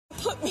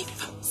put me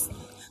first.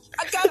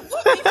 I gotta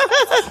put me first.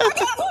 I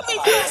gotta put me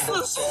first,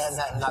 Lucy.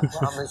 And I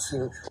promise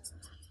you.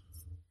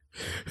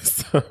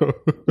 So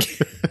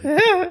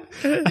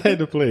I had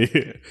to play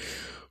it.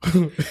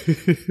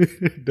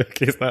 That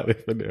can't stop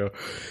it for now.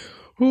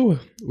 Whew.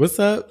 What's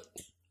up?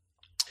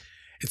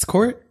 It's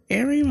Court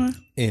and Rima,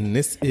 and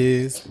this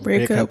is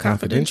Breakup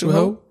Confidential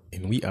Ho.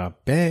 And we are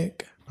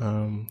back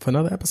for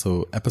another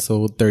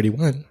episode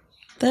 31.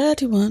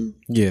 31.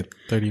 Yeah,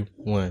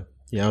 31.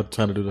 Yeah, I'm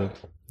trying to do the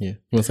You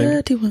want to say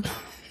 31.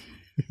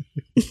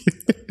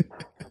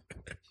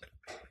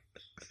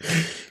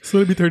 So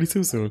it'll be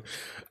 32 soon.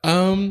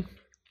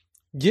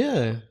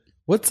 Yeah.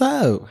 What's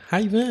up? How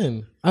you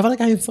been? I feel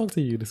like I ain't talked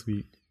to you this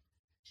week.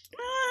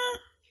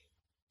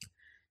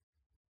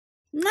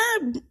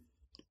 Not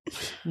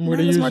More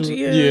not than as usual. much.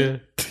 Yeah.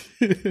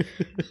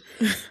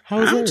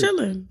 How's I'm work?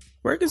 chilling.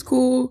 Work is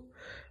cool.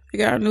 I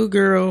got a new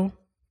girl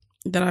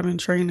that I've been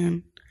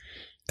training.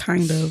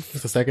 Kind of.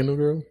 It's the second new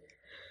girl?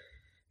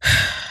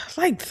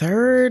 Like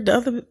third.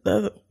 The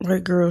other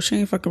white girl, she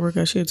ain't fucking work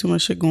out. She had too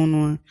much shit going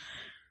on.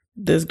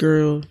 This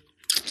girl,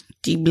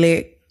 D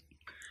Black,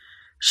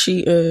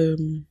 she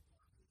can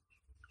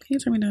you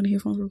turn me down the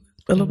headphones real quick?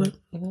 A little bit?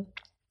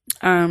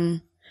 Mm-hmm.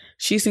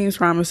 She seems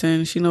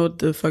promising. She know what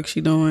the fuck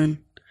she doing.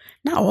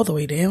 Not all the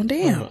way down.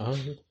 Damn.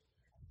 Is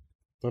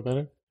that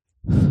better?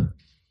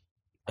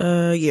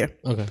 Yeah.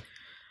 Okay.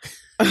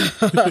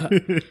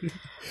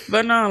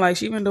 But no, like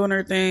she been doing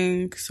her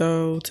thing.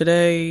 So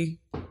today,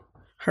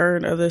 her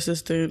and the other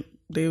assistant,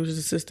 they was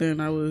just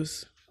assistant. I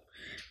was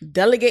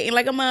delegating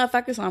like a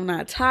motherfucker, so I'm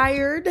not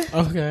tired.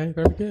 Okay,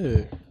 very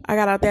good. I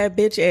got out that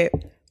bitch at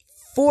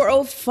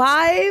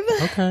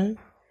 4:05 Okay.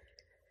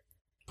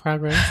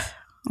 Progress.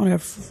 on a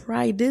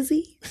Friday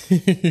dizzy.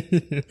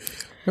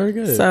 Very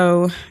good.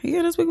 So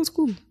yeah, this week was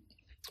cool.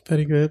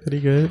 Pretty good, pretty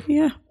good.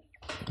 Yeah.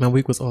 My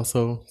week was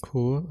also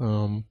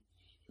cool.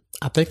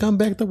 I think I'm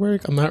back to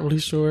work. I'm not really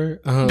sure.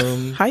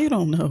 How you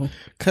don't know?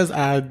 Because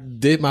I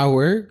did my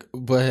work,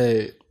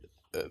 but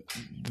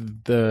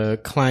the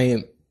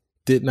client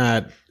is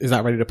not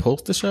ready to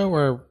post the show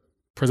or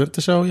present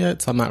the show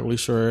yet. So I'm not really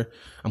sure.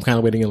 I'm kind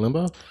of waiting in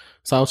limbo.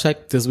 So I'll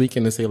check this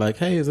weekend and say like,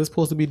 hey, is this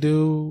supposed to be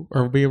due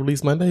or being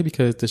released Monday?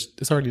 Because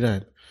it's already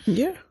done.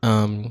 Yeah.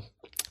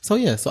 So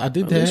yeah, so I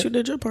did At that. least you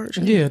did your part.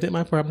 Yeah, I did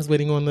my part. I'm just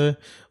waiting on the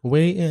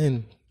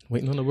waiting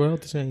on the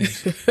world to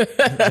change.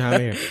 John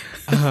Mayer.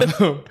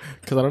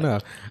 Because I don't know.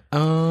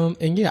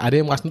 And yeah, I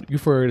didn't watch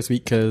Euphoria this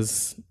week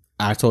because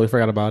I totally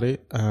forgot about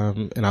it.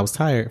 And I was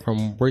tired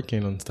from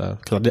working and stuff.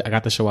 Because I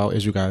got the show out,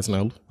 as you guys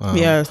know.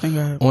 Yes, thank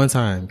God. On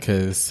time.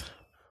 Because,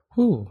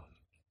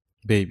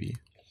 baby.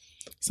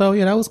 So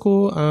yeah, that was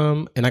cool.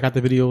 And I got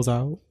the videos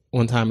out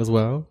on time as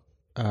well.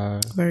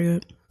 Very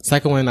good.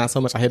 Second one, not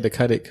so much. I had to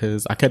cut it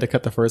because I had to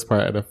cut the first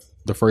part of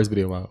the first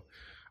video out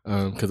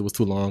because it was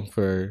too long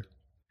for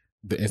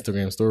the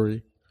Instagram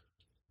story.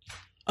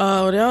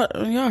 Oh,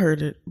 y'all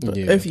heard it. But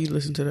Yeah. if you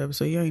listen to the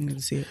episode, y'all ain't need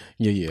to see it.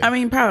 Yeah. I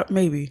mean,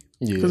 maybe.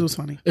 Yeah. Because it was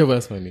funny. It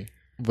was funny.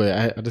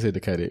 But I just had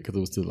to cut it because it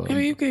was too long.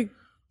 Maybe you could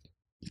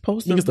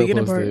post You the can still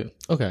beginning post part. it.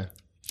 Okay.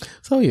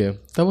 So yeah,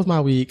 that was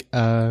my week.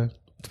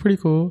 It's pretty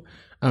cool.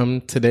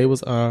 Today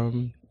was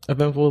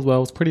eventful as well.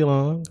 It was pretty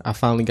long. I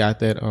finally got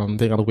that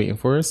thing I was waiting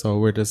for. So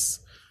we're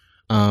just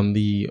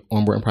the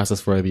onboarding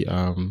process for the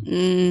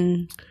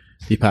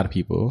pot of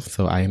people.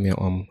 So I'm now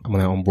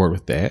on board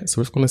with that. So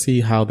we're just gonna see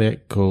how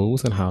that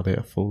goes and how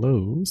that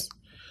flows.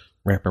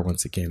 Rapper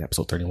once again,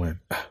 episode 31.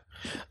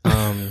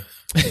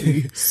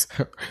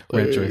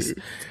 Raptress.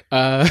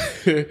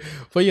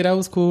 But yeah, that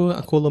was cool.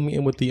 A cool little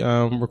meeting with the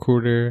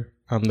recruiter,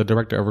 the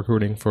director of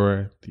recruiting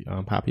for the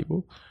pot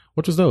people,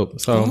 which was dope.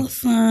 So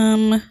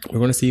Awesome. we're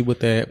gonna see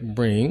what that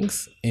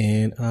brings.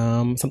 And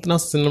something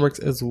else is in the works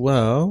as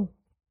well.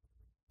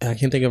 I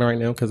can't think of it right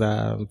now because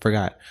I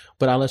forgot,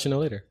 but I'll let you know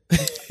later.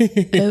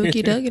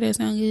 Okie dokie, that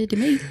sounds good to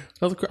me.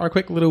 That was our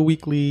quick little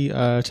weekly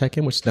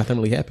check-in, which nothing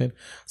really happened.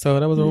 So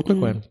that was a real quick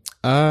one.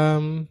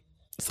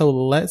 So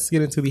let's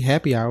get into the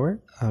happy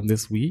hour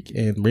this week.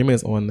 And Rima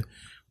is on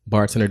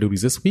bartender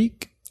duties this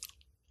week.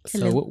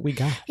 Hello. So what we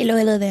got?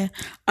 Hello there.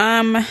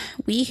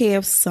 We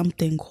have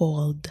something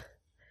called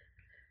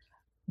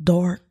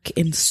Dark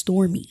and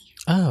Stormy.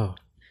 Oh,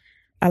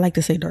 I like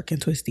to say dark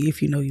and twisty.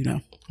 If you know, you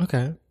know.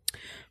 okay.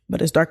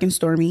 But it's dark and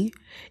stormy.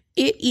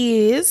 It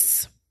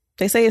is.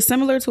 They say it's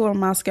similar to a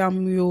Moscow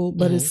Mule,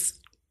 but it's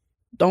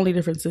the only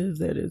difference is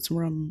that it's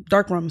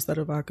dark rum instead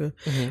of vodka.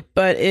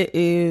 But it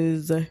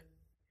is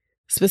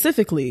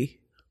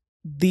specifically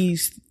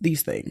these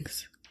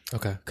things.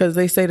 Okay. Because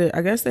they say that,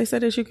 I guess they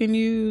said that you can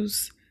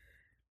use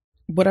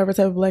whatever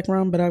type of black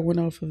rum, but I went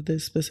off of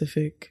this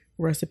specific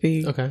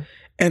recipe. Okay.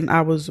 And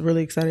I was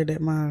really excited that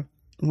my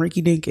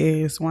rinky dink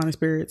ass wine and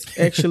spirits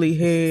actually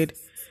had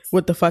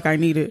what the fuck I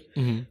needed.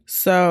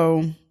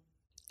 So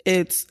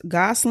it's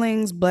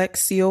Gosling's Black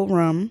Seal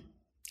Rum.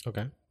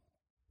 Okay.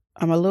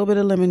 A little bit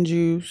of lime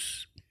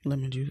juice.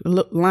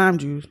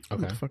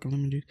 Okay. Fucking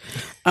lemon juice.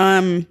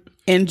 And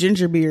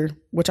ginger beer,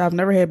 which I've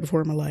never had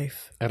before in my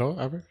life. At all?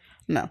 Ever?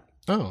 No.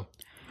 Oh.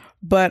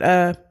 But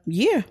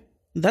yeah,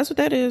 that's what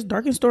that is.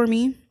 Dark and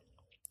stormy.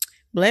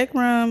 Black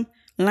rum,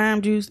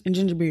 lime juice, and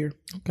ginger beer.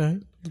 Okay,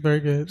 it's very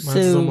good. Mine's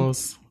is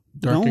almost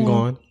dark and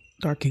gone.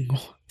 Dark and gone.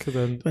 Because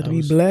I'm about to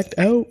be blacked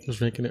out. I was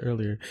drinking it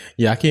earlier.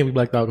 Yeah, I can't be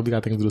blacked out because we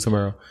got things to do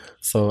tomorrow.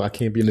 So I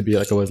can't be in the bed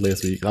like I was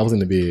last week. I was in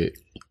the bed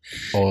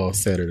all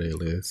Saturday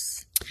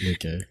last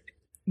weekend.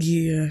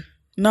 Yeah.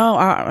 No,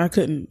 I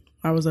couldn't.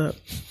 I was up.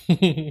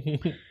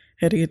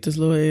 Had to get this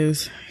little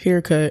ass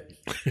haircut.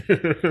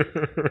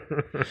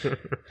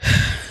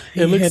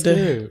 It looks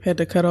good. Had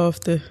to cut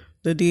off the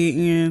dead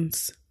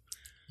ends.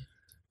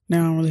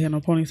 Now I don't really have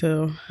no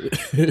ponytail.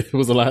 It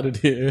was a lot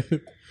of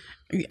dead.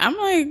 I'm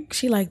like,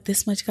 she like,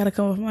 this much gotta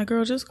come off. I'm like,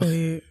 girl, just go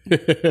ahead.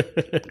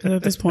 'Cause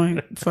at this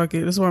point, fuck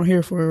it. This is what I'm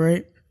here for,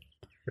 right?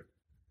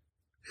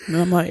 And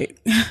I'm like,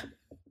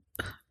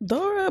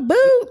 Dora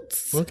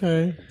Boots.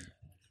 Okay.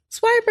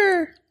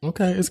 Swiper.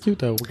 Okay, it's cute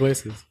though with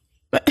glasses.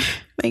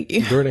 Thank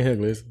you. Dora didn't have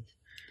glasses.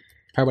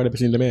 How about that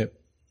bitch in the map?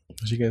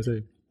 She can't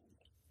see.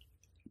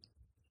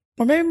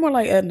 Or maybe more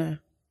like Edna.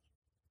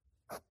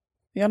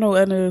 Y'all know who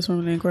Edna is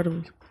from The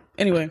Incredibles.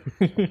 Anyway.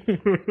 You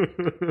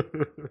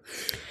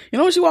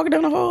know when she walking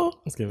down the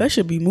hall? That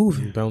should be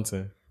moving.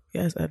 Bouncing.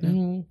 Yes, Edna.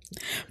 Mm-hmm.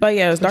 But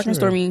yeah, it's dark and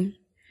stormy.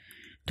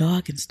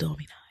 Dark and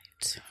stormy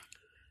night.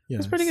 Yeah,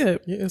 it's pretty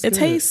good. Yeah, it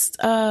tastes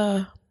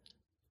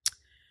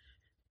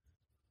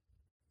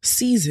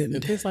seasoned.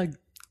 It tastes like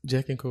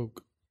Jack and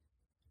Coke.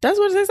 That's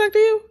what it tastes like to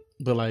you?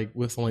 But like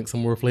with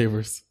some more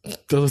flavors.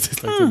 That's what it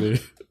tastes like to me.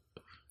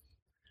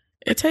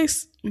 It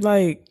tastes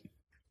like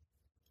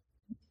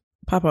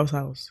Pop-Up's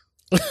house.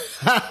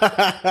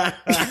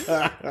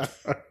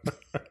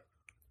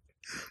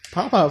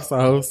 Pop-Up's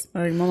house?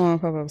 Like my mom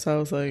Pop-Up's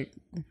house, like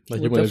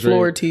with the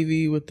floor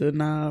TV with the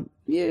knob.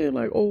 Yeah,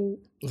 like old.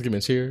 Let's give me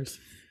cheers.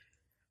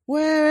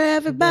 Where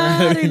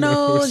everybody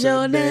knows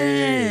your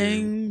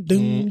name.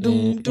 Doom,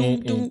 doom,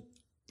 doom, doom.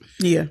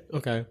 Yeah.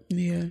 Okay.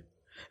 Yeah.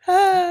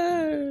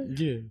 Hey.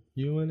 Yeah.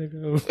 You wanna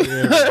go?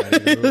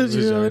 What's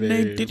your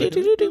name?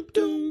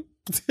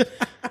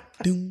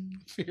 Doom.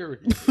 Fury.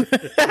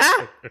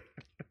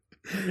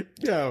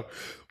 Yo.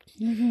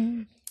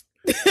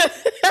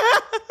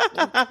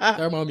 That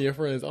reminds me of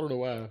Friends. I don't know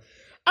why.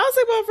 I'll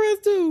say my friends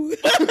too.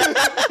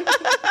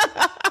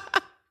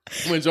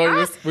 when Joy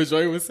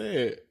was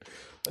sad.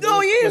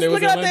 Oh yes,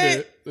 look at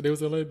that. When they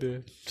was in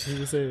London, she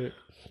was sad.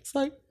 It's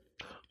like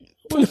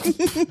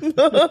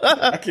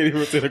I can't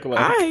even say the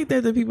I hate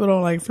that the people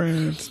don't like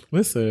Friends.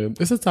 Listen,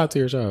 it's a top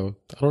tier show.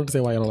 I don't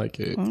understand why y'all don't like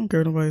it. I don't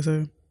care what nobody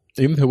say.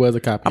 Even if it was a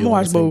copy, I'm gonna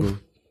watch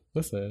both.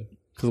 Listen,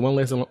 because one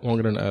lasts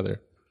longer than the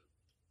other.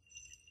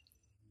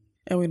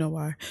 And we know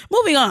why.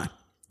 Moving on.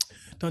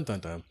 Dun dun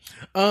dun.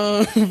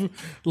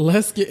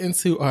 Let's get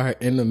into our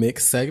In the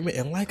Mix segment.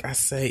 And like I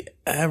say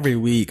every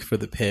week for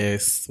the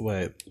past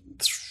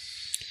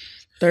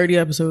 30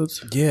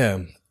 episodes.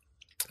 Yeah.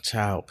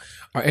 Ciao.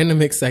 Our In the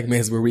Mix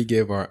segment is where we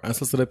give our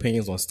unsolicited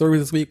opinions on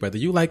stories this week, whether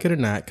you like it or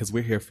not, because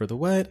we're here for the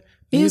what?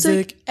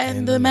 Music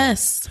and the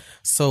mess.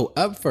 So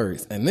up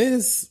first, and the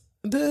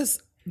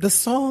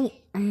song.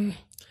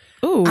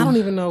 Ooh. I don't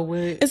even know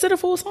where. Is it a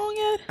full song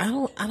yet? I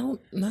don't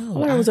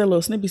know. It was that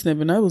little snippy.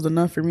 That was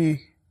enough for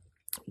me.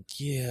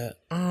 Yeah.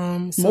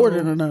 More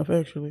than enough,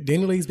 actually.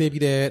 Daniel Lee's baby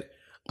dad,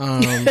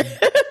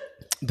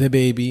 the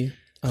baby,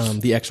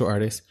 the actual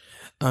artist,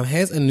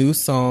 has a new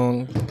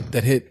song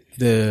that hit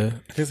the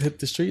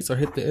streets or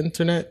hit the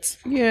internet.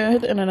 Yeah,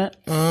 hit the internet.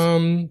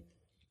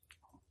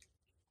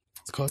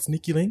 It's called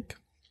Sneaky Link.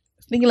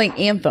 Sneaky Link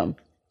Anthem.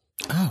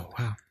 Oh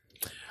wow.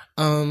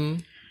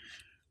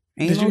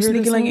 Ain't no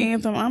Sneaky Link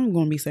Anthem. I'm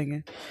gonna be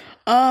singing.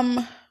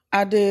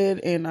 I did,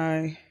 and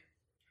I.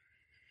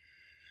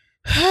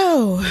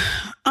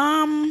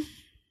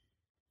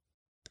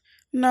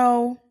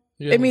 No.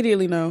 Yeah.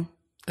 Immediately no.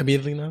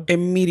 Immediately no.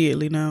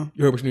 Immediately no.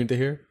 You heard what you needed to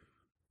hear?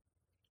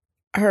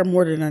 I heard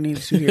more than I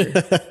needed to hear,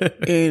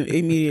 and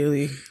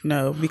immediately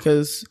no,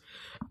 because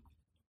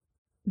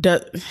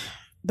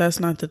that's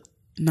not the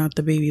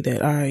baby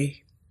that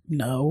I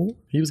know.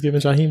 He was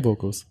giving Shaheem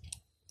vocals.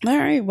 All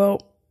right,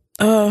 well,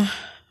 yeah,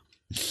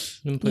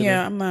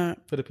 I'm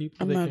not for the people.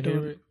 I'm not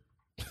doing it.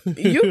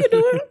 You can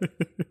do it.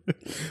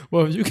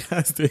 Well, if you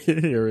guys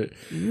didn't hear it,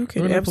 you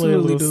can we're absolutely play a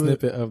little do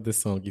snippet of the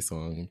songy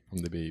song from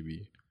the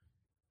baby.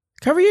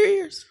 Cover your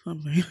ears. No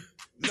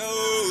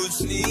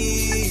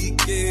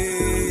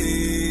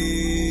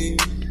sneaking.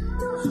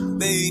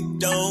 They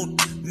don't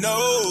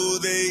know.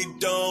 They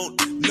don't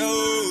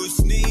know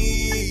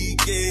sneaking.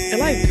 It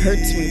like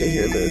hurts me to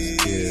hear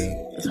this. Yeah,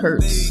 it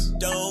hurts. They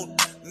don't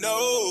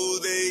know.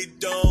 They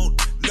don't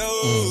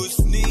know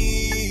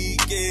sneaking.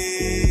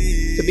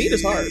 The beat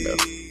is hard though,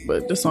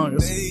 but this song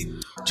is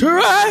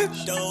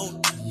trash.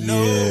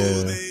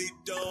 Yeah.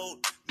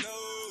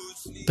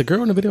 The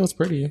girl in the video is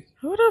pretty.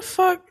 Who the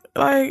fuck?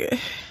 Like,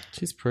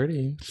 she's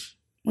pretty.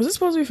 Was this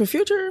supposed to be for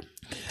Future?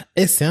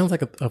 It sounds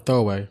like a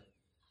throwaway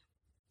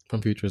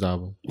from Future's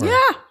album.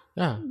 Right?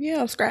 Yeah.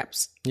 Yeah,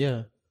 scraps.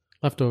 Yeah.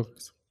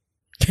 Leftovers.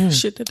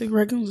 Shit that the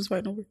raccoons is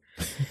fighting over.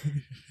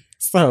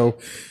 So,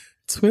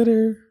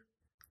 Twitter.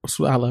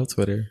 I love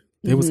Twitter.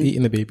 They was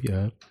eating the baby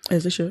up.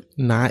 As it should.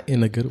 Not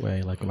in a good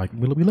way. Like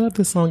we love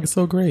this song. It's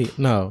so great.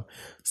 No.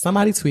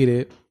 Somebody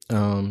tweeted,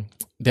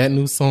 that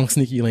new song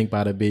Sneaky Link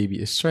by the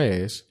baby is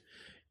trash.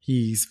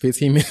 He's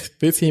 15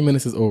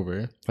 minutes is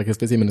over. Like his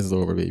 15 minutes is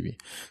over, baby.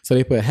 So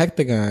they put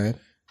hectagon,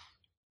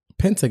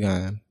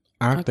 pentagon,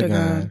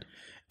 octagon,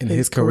 and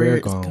his career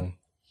gone.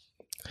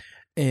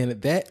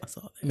 And that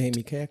made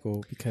me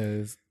cackle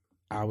because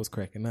I was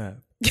cracking up.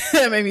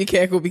 That made me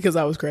cackle because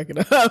I was cracking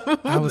up.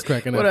 I was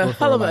cracking up. What a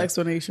hell of an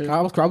explanation.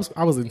 I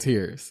was in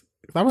tears.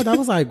 I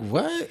was like,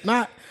 what?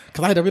 Not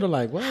because I had to read it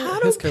like, what? How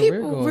do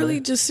people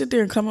really just sit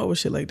there and come up with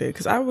shit like that?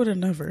 Because I would have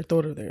never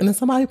thought of that. And then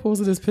somebody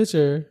posted this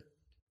picture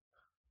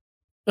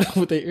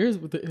with their ears.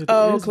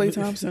 Klay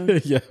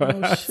Thompson. Yeah,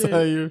 I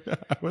tell you,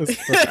 I was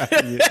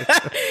crying.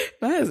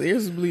 Now his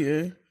ears was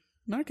bleeding.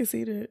 No, I can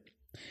see that.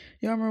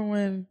 Y'all remember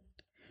when?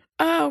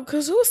 Oh,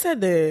 because who said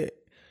that?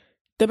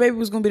 The baby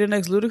was gonna be the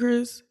next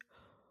Ludacris.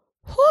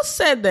 Who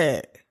said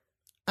that?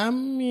 I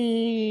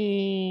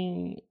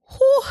mean,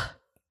 who?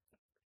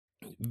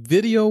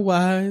 Video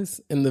wise,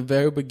 in the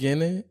very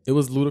beginning, it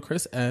was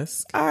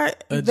Ludacris-esque.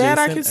 That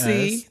I can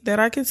see. That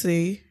I can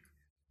see.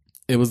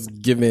 It was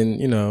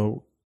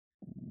given,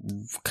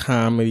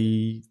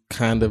 comedy,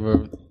 kind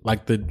of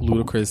like the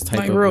Ludacris type,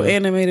 like real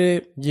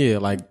animated. Yeah,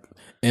 like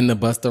in the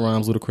Busta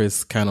Rhymes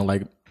Ludacris kind of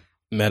like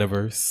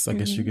metaverse, I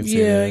guess you could say.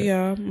 Yeah,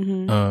 yeah.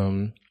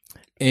 Mm-hmm.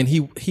 And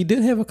he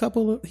did have a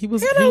couple of he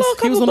was on a run.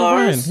 He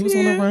was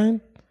on a run.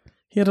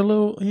 He had a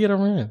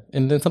run,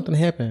 and then something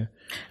happened.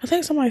 I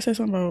think somebody said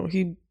something about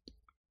he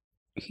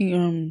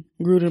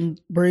grew them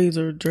braids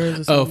or dreads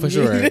or something. Oh, for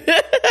sure.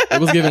 It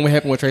was given what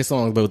happened with Trey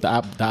Songz, but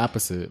the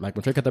opposite. Like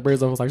when Trey cut the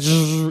braids off, it was like,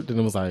 then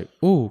it was like,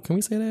 ooh, can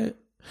we say that?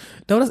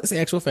 No, it's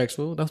actual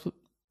factual. That's what.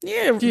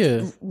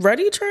 Yeah.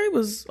 Ready Trey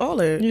was all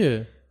that.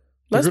 Yeah.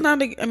 Let's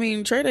not. I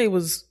mean, Trey Day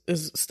is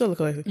still a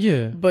classic.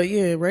 Yeah. But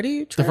yeah,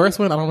 Ready Trey. The first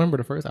one, I don't remember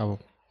the first album.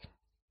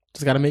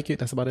 Just Gotta Make It.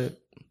 That's about it.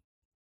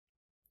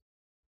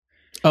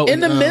 Oh, in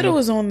the middle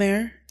is on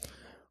there.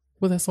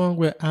 With that song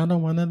where I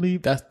don't wanna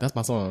leave. That's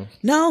my song.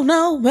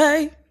 No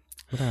way.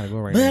 But I gotta go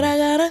right now. I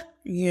gotta.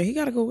 Yeah, he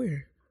gotta go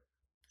where?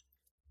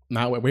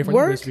 Not wait for the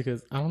bitch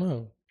because I don't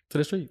know. To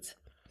the streets.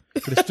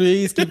 To the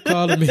streets keep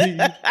calling me.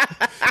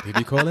 They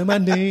be calling my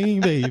name,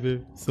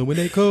 baby. So when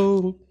they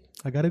call,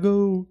 I gotta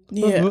go.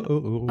 Yeah. I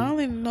don't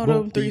even know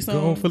them 3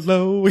 songs. For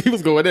low. He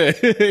was going there.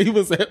 he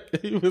was there.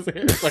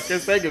 Like a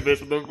second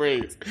bitch with them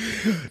braids.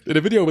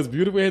 The video was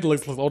beautiful. It had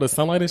like all the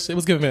sunlight and shit. It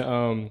was giving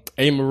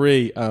A.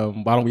 Marie,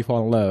 Why Don't We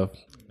Fall in Love?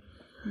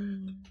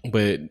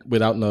 But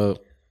without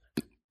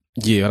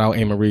without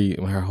A. Marie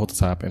with her halter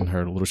top and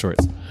her little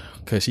shorts.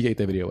 Cause she ate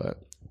that video up.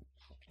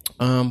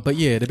 But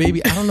yeah, the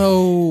baby, I don't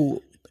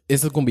know.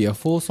 Is it gonna be a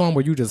full song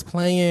where you just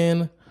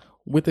playing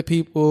with the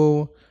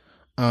people?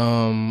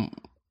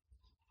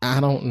 I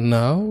don't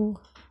know.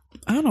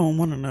 I don't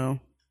want to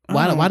know.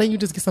 Why didn't you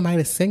just get somebody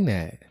to sing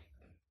that?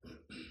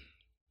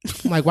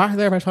 Like, why is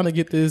everybody trying to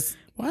get this?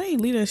 Why didn't you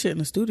leave that shit in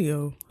the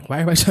studio?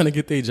 Why everybody trying to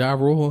get their Ja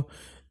Rule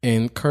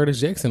and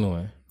Curtis Jackson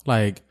on?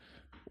 Like,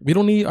 we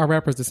don't need our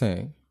rappers to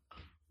sing.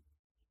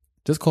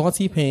 Just call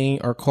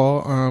T-Pain or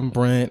call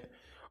Brent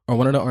or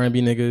one of the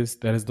R&B niggas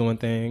that is doing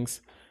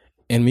things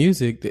in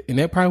music, and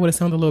that probably would have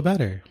sounded a little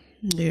better.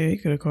 Yeah, you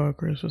could have called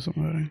Chris or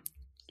somebody.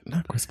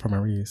 Not Christopher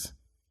Maurice.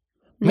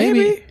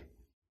 Maybe.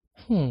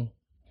 I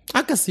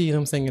could see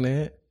him singing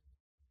that.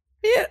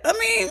 Yeah, I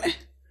mean.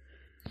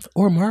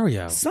 Or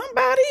Mario.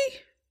 Somebody.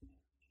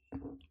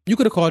 You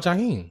could have called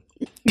Jaheim.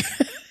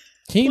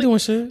 He ain't doing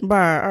shit.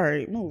 Bye. All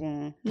right, move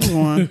on.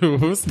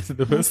 Who's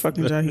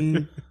fucking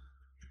Jaheim?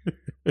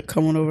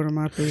 Come on over to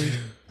my page.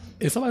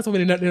 If somebody told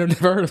me they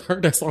never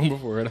heard that song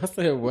before, and I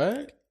said,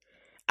 what?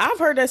 I've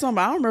heard that song,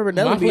 but I don't remember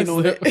Nelly being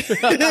on it.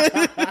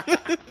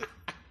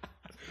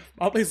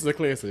 My Place is a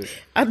classic.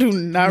 I do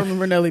not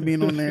remember Nelly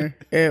being on there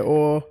at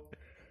all.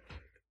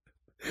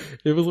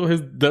 It was on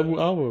his double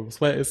album,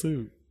 Sweat and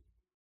Suit.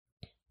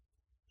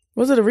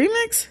 Was it a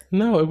remix?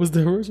 No, it was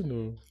the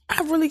original.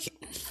 I really...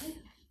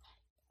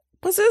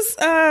 Was this...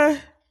 I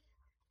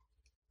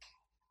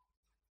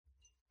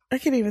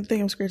can't even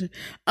think I'm scratching.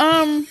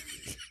 Band-Aid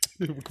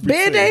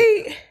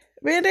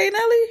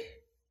Nelly?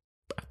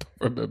 I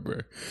don't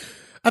remember.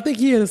 I think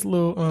he had this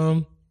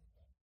little...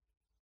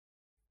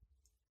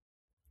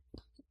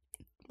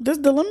 This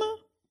Dilemma?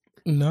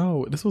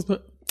 No, this was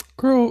the...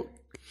 Girl,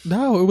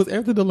 no, it was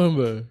after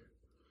Dilemma.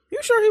 You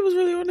sure he was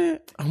really on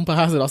that? I'm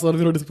positive. I saw the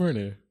video this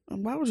morning.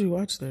 Why would you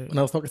watch that? When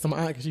I was talking to my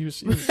aunt, because she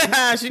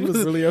was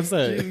really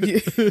upset.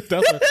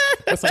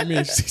 That's what I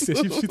mean. She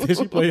said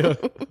she played her.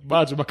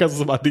 My cousin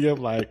was in my DM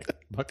like,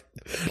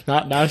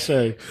 not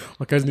Shay.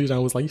 My cousin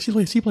Dijon was like, she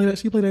played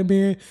that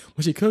band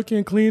when she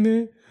cooking,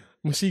 cleaning,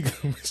 when she.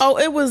 Oh,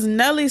 it was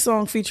Nelly's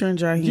song featuring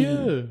Jaheim.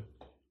 Yeah.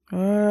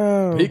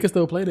 Oh, he can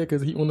still play that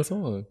because he on the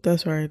song.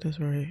 That's right. That's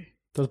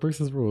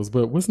Brixton's rules.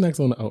 But what's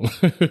next on the album?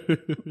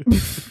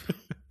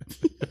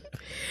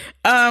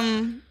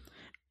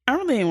 I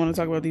really didn't want to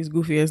talk about these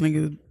goofy ass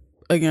niggas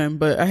again,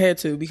 but I had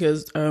to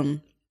because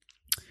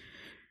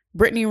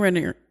Brittany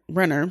Renner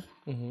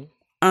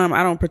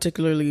I don't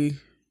particularly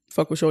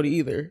fuck with Shorty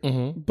either.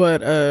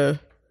 But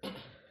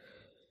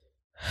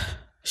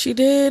she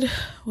did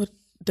what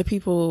the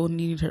people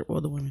needed her,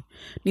 well, the women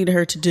needed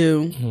her to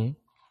do.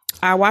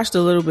 I watched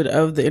a little bit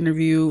of the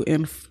interview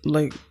and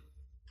like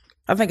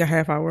I think a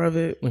half hour of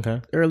it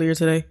earlier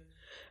today.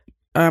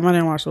 I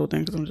didn't watch the whole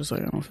thing because I'm just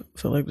like, I don't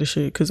feel like this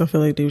shit, because I feel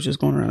like they was just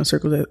going around in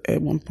circles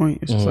at one point.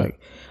 It's just like,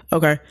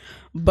 okay.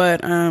 But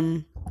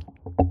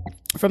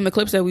from the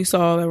clips that we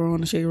saw that were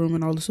on the Shade Room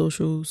and all the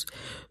socials,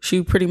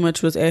 she pretty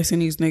much was asking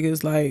these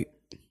niggas like,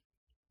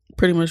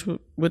 pretty much,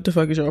 what the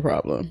fuck is your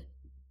problem?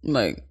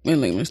 Like,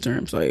 in layman's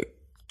terms, like.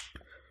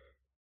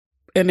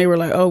 And they were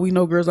like, oh, we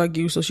know girls like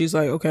you. So she's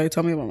like, okay,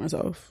 tell me about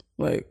myself.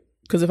 Like,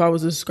 because if I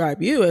was to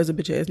describe you as a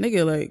bitch ass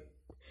nigga, like,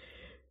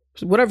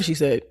 whatever she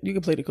said, you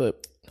can play the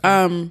clip.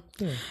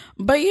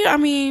 But yeah, I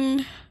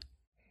mean,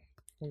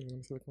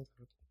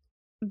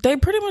 they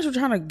pretty much were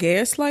trying to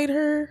gaslight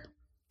her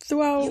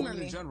throughout.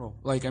 Women in general,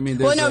 like, I mean,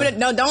 well, no, but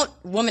no, don't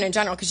women in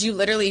general, because you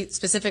literally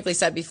specifically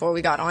said before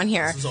we got on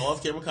here This was an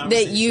off-camera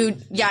conversation.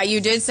 that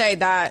you did say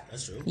that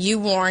you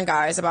warn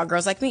guys about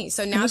girls like me.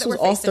 So now This that was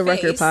we're face off the to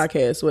record face,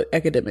 podcast with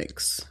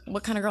academics.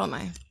 what kind of girl am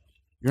I?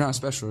 you're not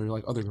special. You're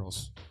like other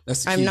girls.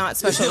 That's the I'm key. not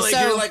special. Like,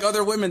 So- you're like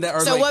other women that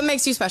are. So like, what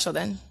makes you special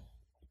then?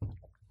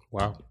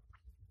 Wow.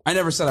 I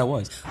never said I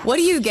was. What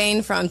do you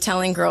gain from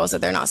telling girls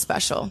that they're not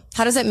special?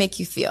 How does that make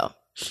you feel?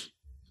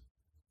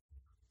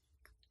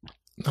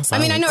 I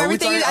mean, I know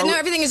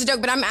everything is a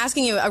joke, but I'm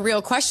asking you a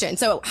real question.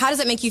 So how does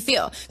it make you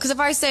feel? Because if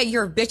I say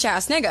you're a bitch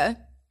ass nigga,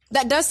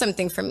 that does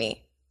something for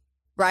me,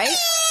 right?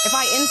 If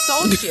I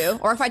insult you,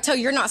 or if I tell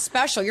you you're not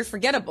special, you're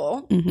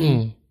forgettable.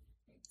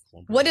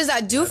 What does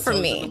that do for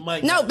me?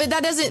 No, but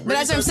that doesn't. But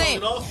that's what I'm saying.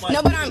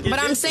 No, but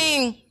I'm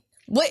saying,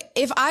 what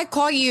if I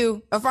call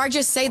you? If I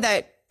just say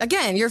that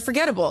again, you're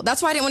forgettable.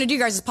 That's why I didn't want to do you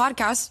guys'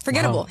 podcast.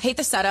 Forgettable. Hate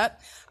the setup.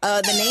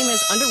 The name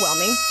is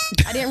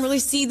underwhelming. I didn't really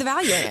see the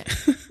value in it.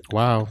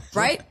 Wow.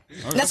 Right?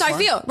 That's how I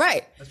feel.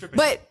 Right.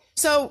 But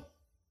so.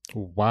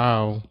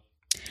 Wow.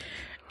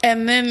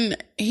 And then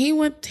he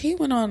went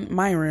on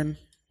Myron,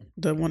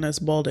 the one that's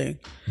balding.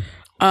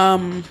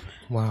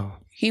 Wow.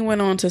 He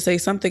went on to say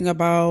something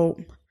about,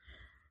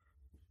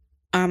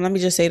 let me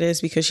just say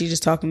this, because she's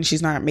just talking,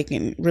 she's not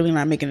making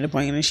it a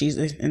point, and she's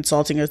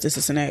insulting us,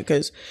 this and that,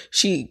 because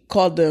she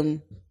called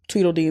them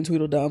Tweedledee and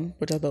Tweedledum,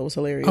 which I thought was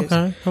hilarious.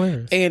 Okay,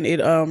 hilarious. And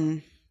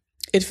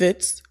it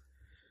fits.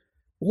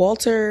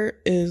 Walter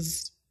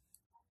is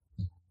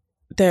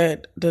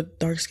the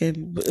dark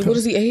skin. What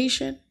is he,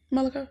 Haitian,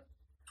 Malika?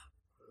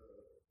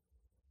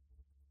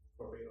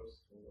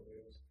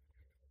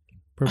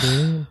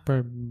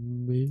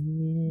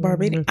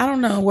 Barbados. I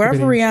don't know.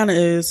 Wherever Rihanna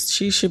is,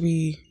 she should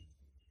be.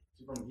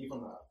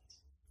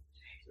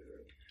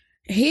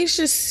 He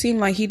just seemed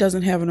like he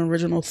doesn't have an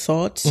original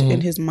thoughts in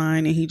his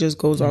mind, and he just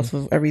goes off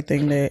of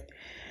everything that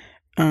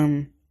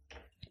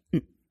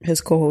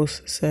his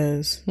co-host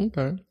says.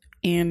 Okay.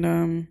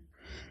 And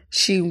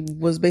she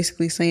was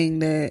basically saying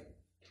that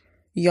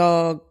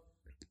y'all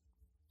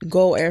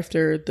go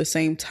after the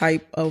same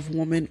type of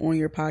woman on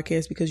your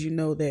podcast because you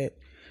know that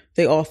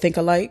they all think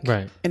alike,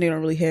 right? And they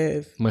don't really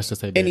have much to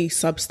say any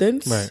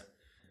substance, right?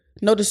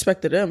 No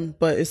disrespect to them,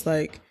 but it's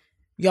like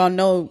y'all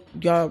know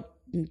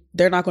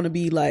they're not going to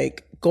be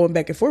like going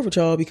back and forth with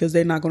y'all because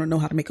they're not going to know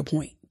how to make a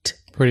point.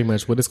 Pretty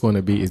much what it's going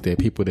to be is that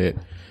people that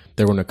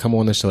they're going to come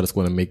on the show that's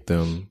going to make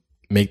them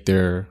make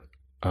their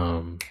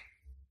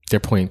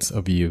points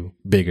of view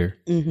bigger,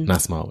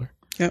 not smaller.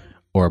 Yep.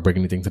 Or bring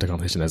anything to the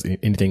conversation as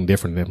anything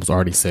different than was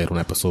already said on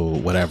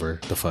episode whatever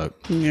the fuck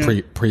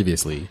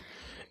previously.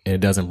 And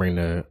it doesn't bring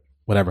the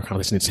whatever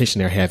conversation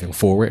they're having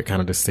forward. It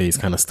kind of just stays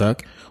kind of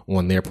stuck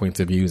on their points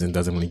of views and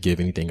doesn't really give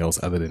anything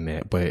else other than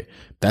that. But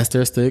that's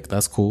their stick.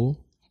 That's cool.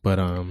 But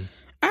I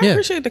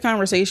appreciate the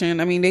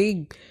conversation. I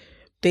mean,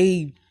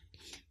 they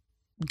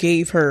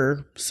gave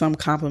her some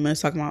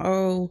compliments talking about,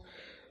 oh,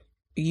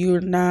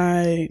 you're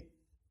not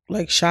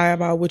like shy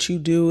about what you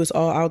do. It's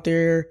all out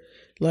there.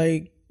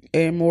 Like,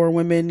 and more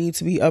women need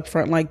to be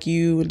upfront like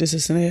you and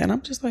this and that. And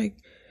I'm just like,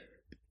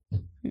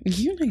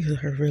 you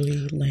niggas are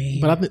really lame.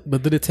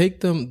 But did it take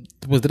them?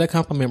 Did that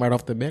compliment right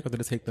off the bat, or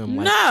did it take them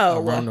like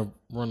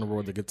run the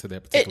road to get to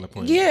that particular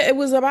point? Yeah, it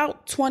was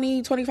about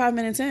 20, 25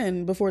 minutes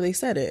in before they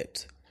said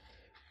it.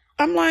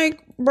 I'm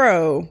like,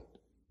 bro,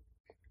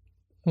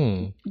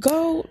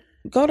 go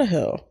to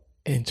hell.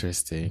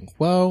 Interesting.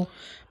 Well,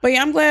 but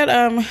yeah, I'm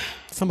glad.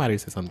 Somebody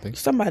said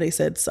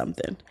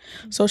something.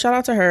 So shout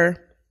out to her.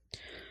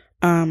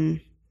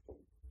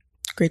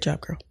 Great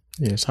job, girl.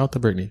 Yeah, shout out to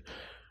Britney,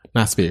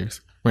 not Spears,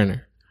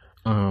 Renner.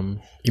 Even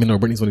though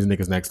Britney's one of these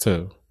niggas next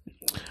too.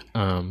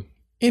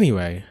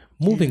 Anyway,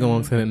 moving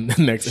on to the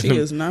next. She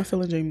is not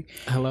feeling Jamie.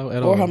 Hello,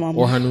 at or all. her mama,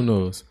 or her new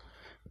nose.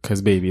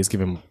 Because baby, it's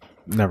giving.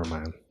 Never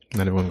mind.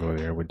 Not even gonna go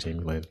there with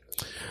Jamie Lynn.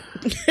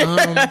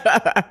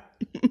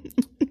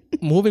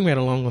 Moving right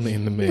along on the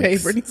in the mix. Hey,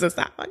 Britney said,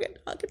 "Stop fucking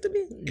talking to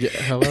me." Yeah,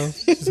 hello.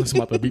 She's talking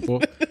about the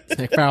people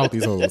saying foul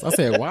these hoes. I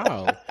said,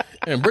 "Wow."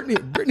 And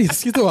Britney,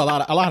 she's doing a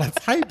lot of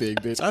typing,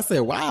 bitch. I said,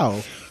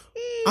 "Wow."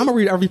 I'm gonna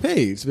read every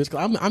page, bitch.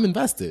 'Cause I'm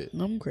invested.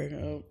 I'm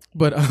cracking up.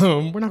 But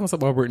we're not gonna talk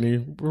about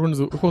Britney. We're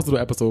supposed to do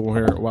an episode on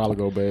her a while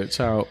ago, but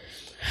child,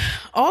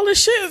 All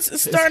this shit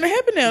is starting to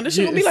happen now. This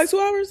shit gonna be like 2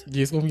 hours.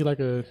 yeah, it's gonna be like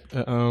a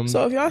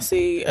So if y'all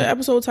see an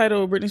episode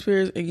titled Britney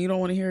Spears and you don't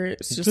want to hear it,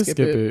 just skip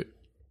it.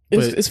 But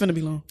It's finna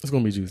be long. it's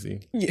gonna be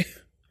juicy. Yeah.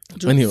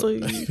 Anyway.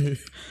 Juicy.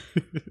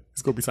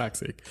 It's gonna be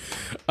toxic.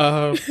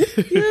 Yeah,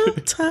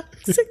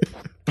 toxic.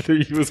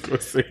 You was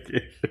gonna say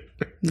it.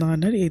 Nah,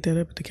 Nutty ate that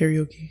up at the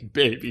karaoke.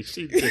 Baby,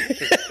 she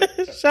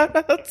did. Shout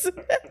out to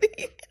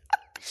Nutty.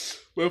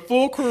 With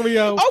full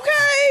choreo.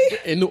 Okay.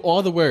 And knew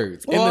all the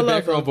words All in the of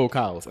background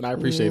vocals, and I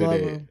appreciated Love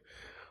it. 'em.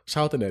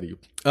 Shout out to Nettie.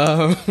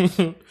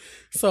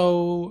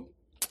 So,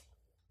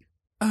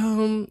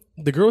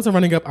 the girls are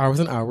running up hours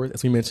and hours,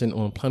 as we mentioned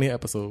on plenty of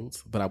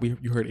episodes, but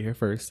you heard it here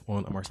first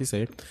on Marcy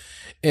Say,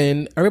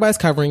 and everybody's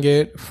covering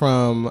it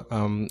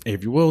from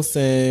Avery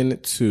Wilson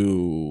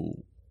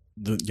to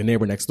your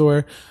neighbor next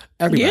door,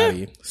 everybody.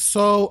 Yeah.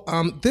 So,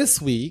 this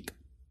week,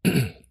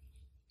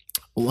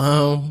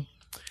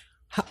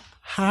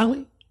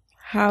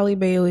 Holly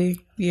Bailey.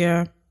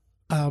 Yeah.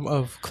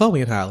 of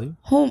Chloe and Holly,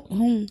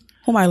 Whom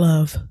I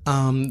love.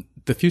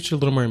 the future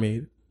Little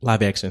Mermaid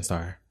live action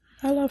star,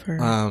 I love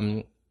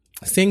her.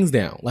 sings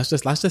down. Let's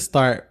just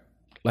start.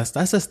 Let's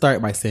just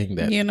start by saying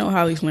that. You know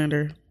Holly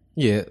slander.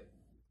 Yeah,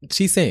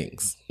 she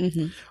sings,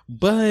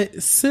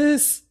 but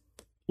sis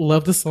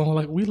loved the song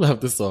like we love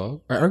the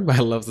song, or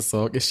everybody loves the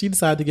song, and she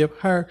decided to give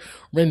her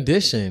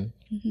rendition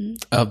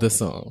of the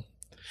song.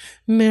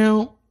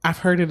 Now, I've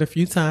heard it a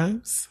few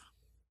times.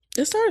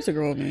 It started to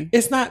grow on me.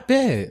 It's not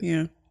bad.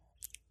 Yeah.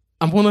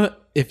 I'm gonna,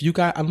 if you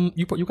guys,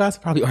 you guys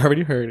probably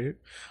already heard it,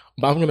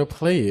 but I'm gonna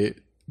play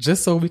it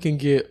just so we can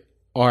get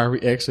our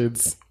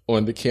reactions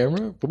on the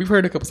camera. But we've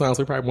heard it a couple times,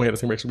 so we probably won't have the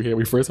same reaction we had when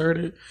we first heard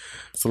it.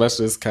 So let's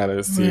just kind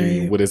of see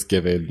Right. what it's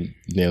given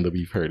now that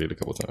we've heard it a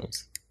couple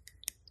times.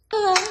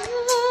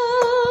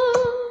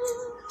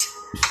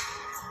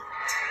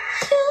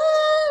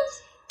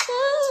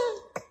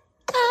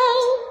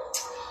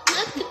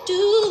 I could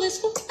do this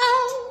for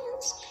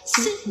hours.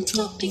 Sit and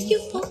talk to you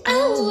for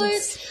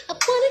hours. I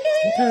wanna get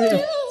Okay.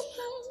 you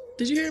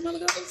Did you hear it,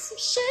 Malaga? and some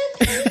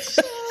champagne showers.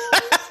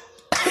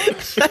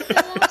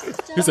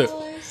 Who's that?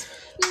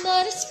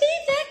 But it's me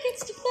that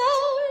gets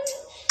devoured.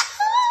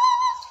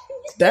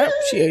 That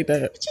she ate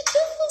that. What you do?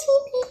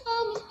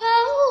 I'm a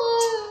power.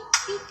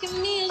 You give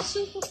me a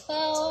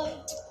superpower.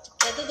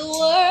 Together the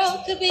world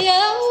could be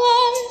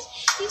ours.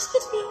 Used to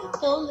be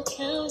on the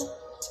counter.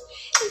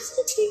 Used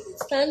to be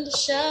thunder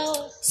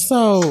shower.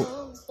 So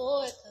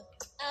For a couple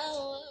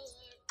hours.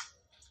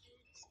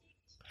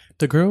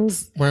 the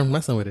girls weren't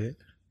messing with it.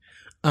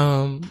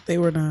 They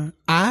were not.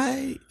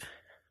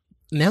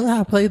 Now that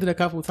I played it a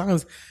couple of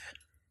times,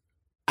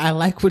 I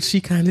like what she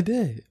kind of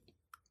did.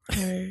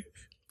 Right.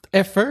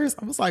 At first,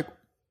 I was like,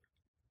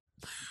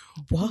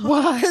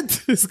 what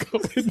is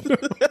going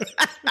on?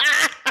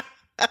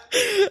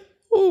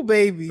 Oh,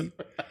 baby.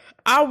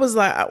 I was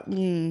like, I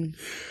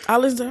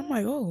listened to it. I'm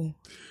like, oh.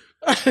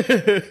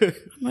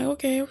 I'm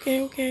like,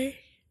 okay.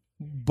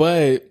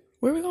 But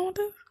Where we going with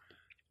this?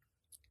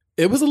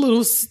 it was a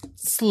little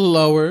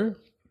slower.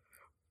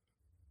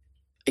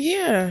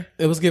 Yeah.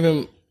 It was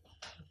giving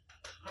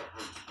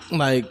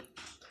like it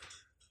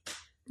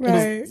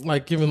Right. was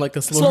like giving like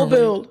a Slow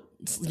build.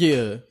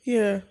 Yeah,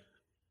 Yeah.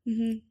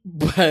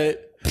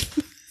 but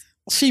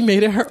she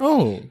made it her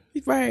own,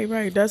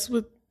 Right. That's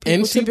what people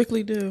And she-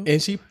 typically do.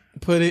 and she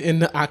put it in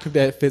the octave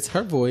that fits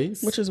her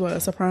voice. Which is what? A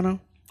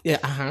soprano? Yeah,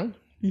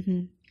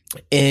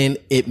 and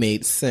it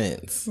made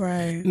sense.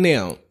 Right.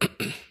 Now,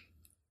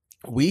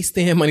 we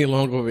stand money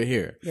long over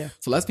here. Yeah.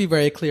 So let's be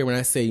very clear when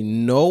I say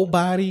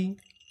nobody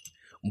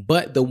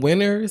but the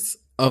winners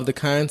of the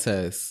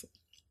contest,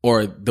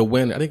 or the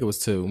winner, I think it was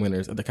 2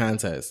 winners of the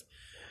contest,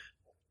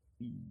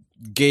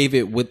 gave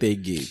it what they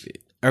gave it.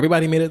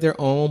 Everybody made it their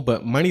own,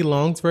 but Money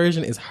Long's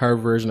version is her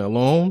version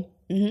alone.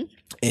 And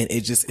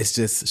it's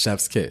just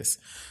chef's kiss.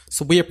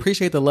 So we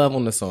appreciate the love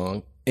on the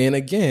song. And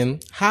again,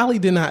 Holly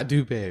did not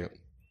do bad.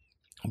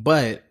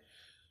 But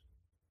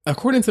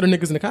according to the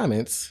niggas in the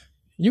comments,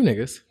 you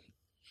niggas,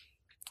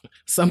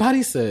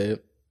 somebody said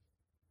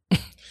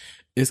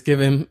it's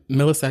giving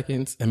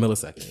milliseconds and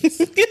milliseconds.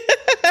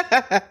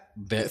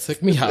 That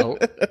took me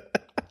out.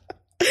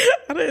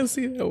 I didn't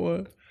see that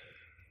one.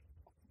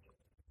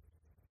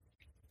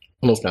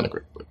 Almost kind of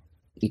quick, but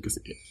you can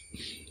see it.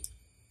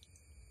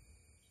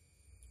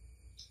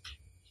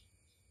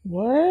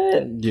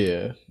 What?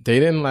 Yeah, they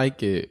didn't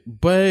like it,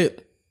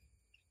 but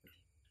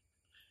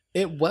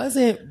it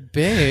wasn't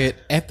bad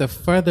at the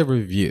further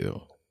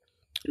review.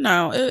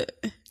 No.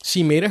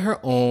 She made it her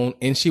own,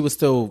 and she was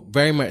still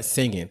very much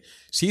singing.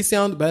 She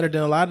sounded better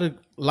than a lot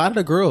of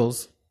the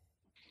girls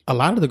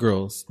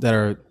that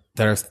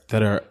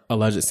are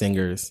alleged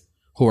singers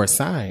who are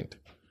signed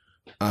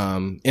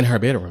in her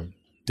bedroom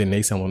than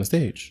they sound on the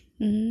stage.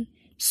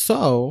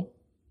 So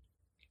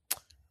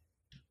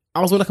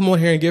I was going to come on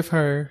here and give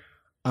her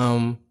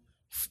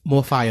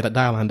more fire,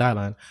 dial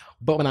line.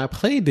 But when I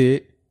played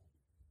it,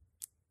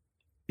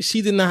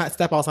 she did not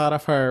step outside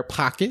of her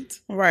pocket.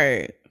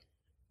 Right.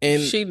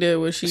 And she did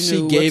what she knew.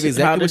 She gave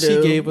exactly what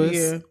she gave us.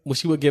 Yeah. What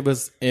she would give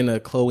us in a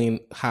Chloe and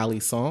Halle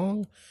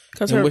song.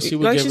 Because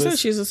like she said,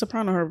 she's a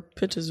soprano. Her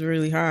pitch is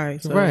really high.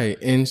 So. Right.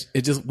 And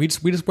it just we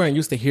just weren't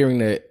used to hearing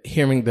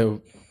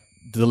the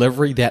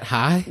delivery that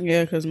high.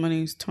 Yeah, because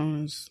Money's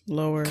tone is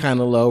lower. Kind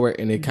of lower,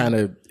 and it kind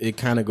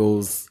of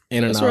goes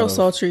in and out. It's real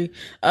sultry.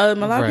 A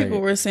lot of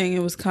people were saying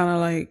it was kind of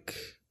like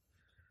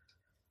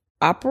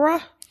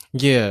opera.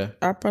 Yeah.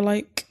 Opera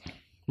like.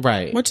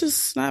 Right. Which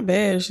is not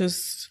bad. It's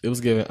just it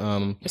was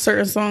given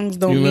certain songs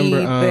don't need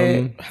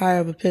that high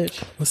of a pitch.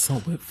 What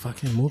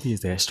fucking movie is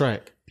that?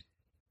 Strike.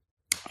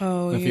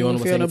 Oh, if you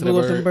want to blew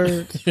up them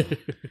birds. And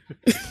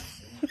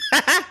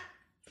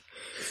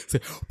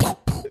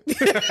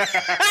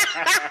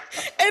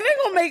they're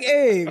gonna make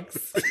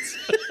eggs.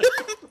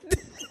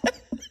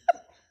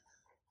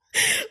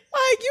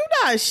 Like, you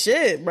not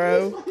shit,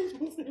 bro.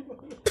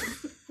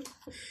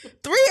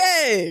 3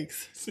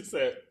 eggs. She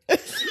said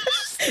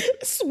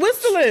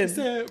Switzerland. She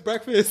said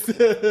breakfast.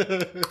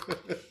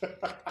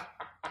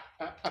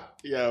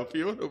 Yeah,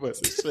 Fiona was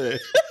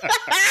shit.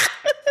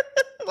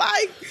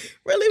 Like,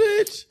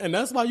 really, bitch? And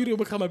that's why you didn't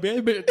become a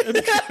bad bitch.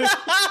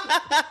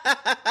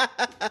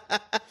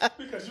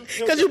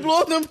 Because you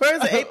blew up them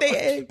birds and ate their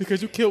eggs.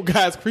 Because you killed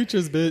God's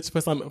creatures, bitch,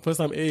 for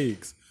some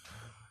eggs.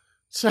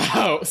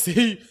 Child,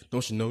 see,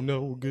 don't you know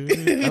no good?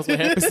 That's what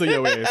happens to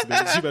your ass,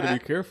 bitch. You better be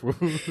careful.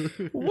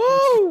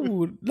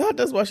 Whoa, not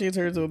that's why she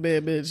turned into a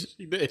bad bitch.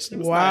 She did. She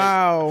was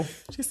wow. Like,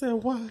 she said,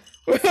 "What?"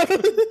 Yo,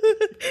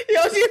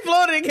 she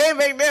floated and came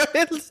back down.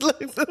 It looks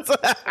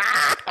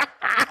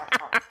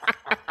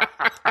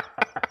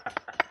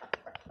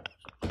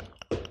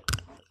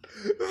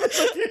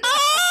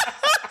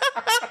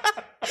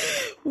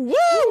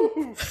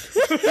Woo!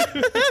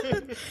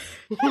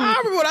 I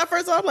remember when I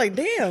first saw it, I'm like,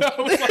 damn. I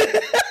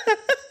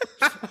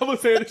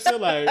was saying this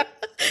shit like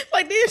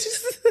damn,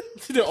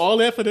 she did all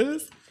that for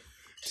this?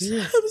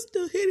 Yeah. I'm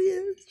still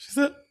hideous. She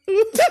said,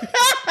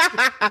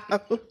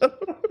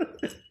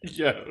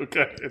 yeah,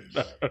 okay.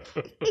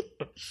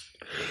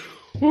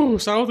 Woo,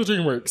 shout out to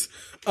DreamWorks.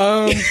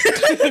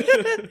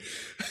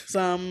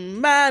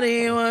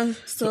 Somebody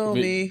once told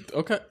me.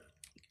 Okay.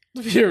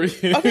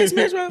 Period. Okay,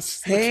 Smash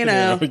Mouth. Hey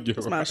now. That's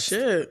right. my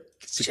shit.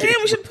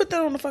 Damn, we should put that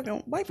on the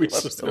fucking white people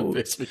episode.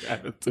 This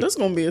is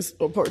gonna be a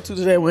part 2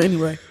 to that one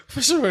anyway.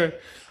 For sure.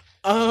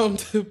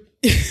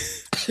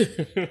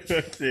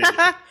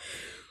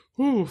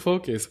 Ooh,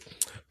 focus.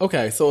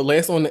 Okay, so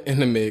last one in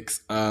the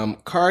mix.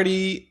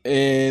 Cardi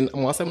and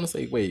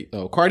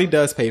Cardi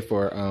does pay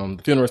for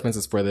the funeral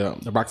expenses for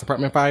the Bronx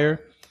apartment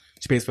fire.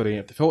 She pays for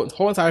the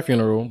whole entire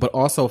funeral, but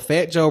also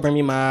Fat Joe,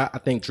 Remy Ma, I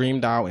think Dream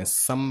Doll, and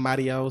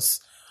somebody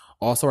else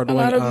also are doing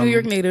a lot of New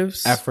York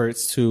natives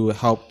efforts to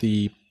help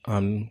the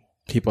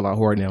people out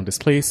who are now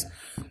displaced.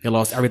 They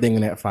lost everything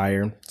in that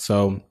fire.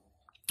 So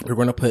we're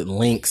going to put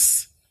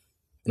links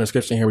in the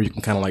description here where you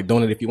can kind of like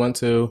donate if you want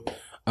to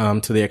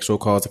the actual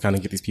cause to kind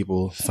of get these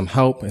people some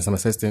help and some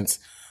assistance.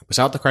 But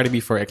shout out to Cardi B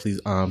for actually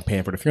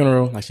paying for the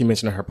funeral. Like she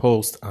mentioned in her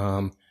post,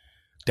 it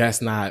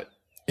doesn't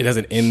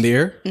end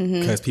there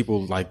because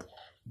people like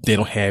they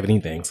don't have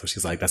anything. So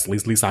she's like, that's the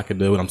least I could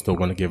do, and I'm still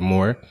going to give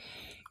more.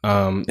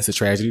 It's a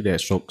tragedy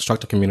that struck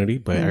the community,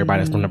 but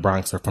everybody that's from the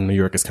Bronx or from New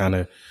York is kind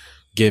of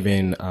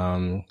giving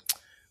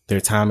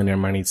their time and their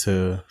money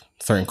to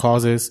certain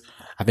causes.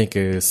 I think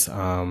it's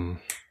High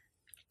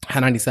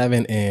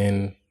 97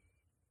 and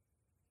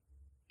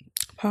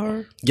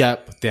Power.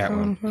 Yep, that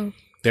one.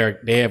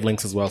 They have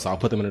links as well, so I'll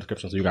put them in the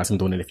description so you guys can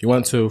donate if you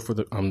want to for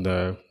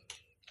the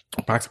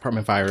Bronx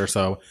apartment fire.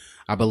 So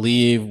I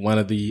believe one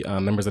of the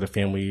members of the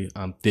family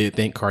did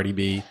thank Cardi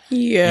B.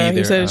 Yeah,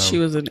 he said she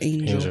was an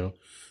angel.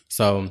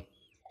 So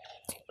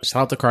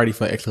shout out to Cardi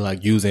for actually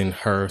like using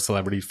her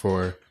celebrity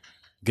for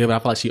good. I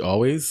feel like she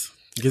always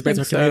gives back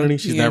to her community.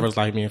 She's never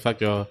like, man,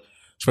 fuck y'all.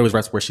 She always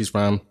reps where she's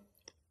from,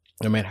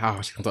 no matter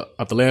how she comes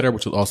up the ladder,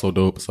 which was also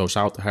dope. So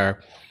shout out to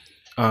her.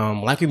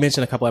 Like we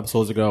mentioned a couple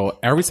episodes ago,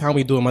 every time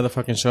we do a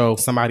motherfucking show,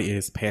 somebody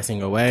is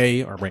passing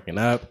away or breaking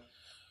up.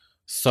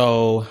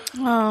 So,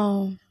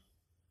 I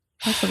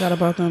forgot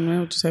about them.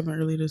 That just happened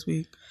early this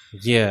week.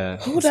 Yeah,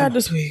 who died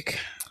this week?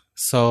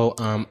 So,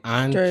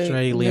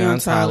 Andre Leon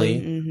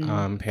Talley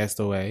passed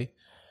away,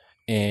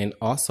 and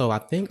also I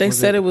think they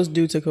said it was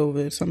due to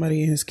COVID.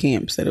 Somebody in his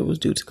camp said it was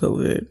due to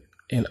COVID.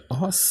 And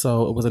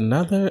also, it was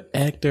another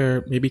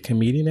actor, maybe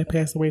comedian, that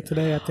passed away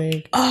today, I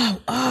think.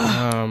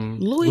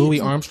 Louis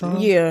Armstrong?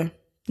 Yeah.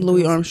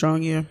 Louis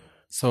Armstrong, yeah.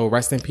 So,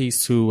 rest in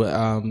peace to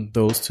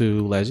those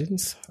two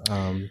legends.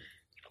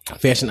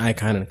 Fashion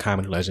icon and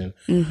comedy legend.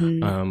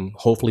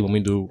 Hopefully, when we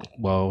do, I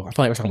feel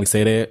like every time we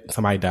say that,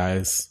 somebody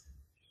dies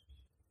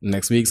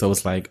next week. So,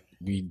 it's like,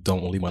 we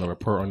don't really want to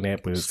report on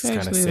that, but it's kind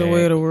of sad. The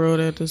way of the world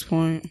at this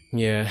point.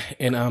 Yeah.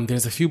 And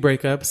there's a few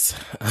breakups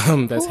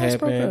that's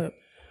happened.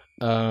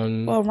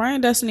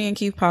 Ryan Destiny and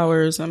Keith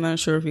Powers. I'm not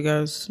sure if you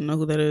guys know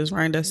who that is.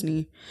 Ryan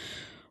Destiny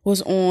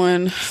was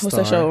on what's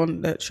that show?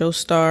 On that show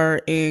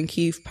Star, and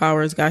Keith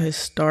Powers got his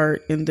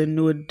start in the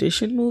New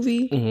Edition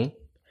movie.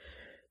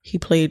 He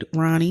played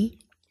Ronnie.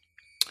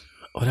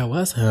 Oh, that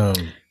was him.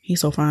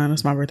 He's so fine.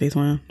 That's my birthday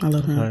twin. I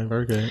love him. Okay,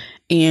 very good.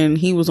 And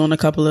he was on a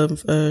couple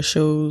of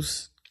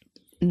shows.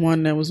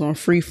 One that was on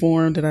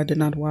Freeform that I did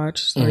not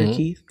watch. Sorry,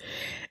 Keith.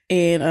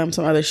 And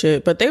some other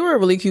shit. But they were a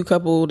really cute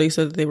couple. They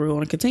said that they were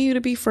going to continue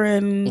to be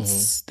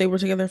friends. They were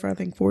together for, I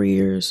think, 4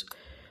 years.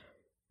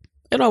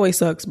 It always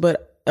sucks.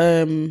 But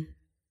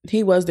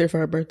he was there for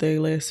her birthday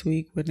last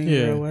week when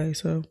they were away.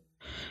 So,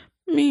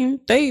 I mean,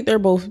 they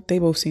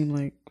both seem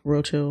like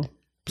real chill.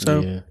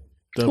 So,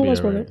 who was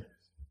brother?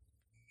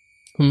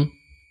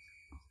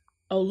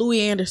 Oh,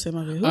 Louis Anderson.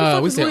 My bad. Who the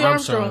fuck we is said Louis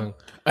Armstrong.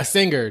 A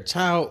singer,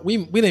 child. We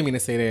didn't mean to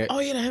say that. Oh,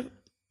 yeah.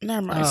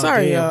 Never mind.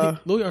 Sorry, damn. y'all.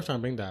 Louis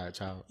Armstrong been died,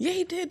 child. Yeah,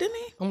 he did, didn't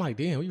he? I'm like,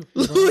 damn.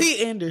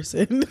 Louis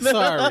Anderson.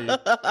 Sorry.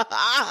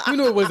 We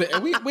knew it was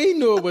we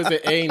knew it was an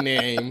A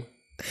name.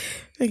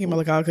 Thank you,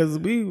 Malakal, because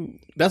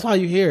That's why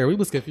you here. We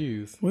was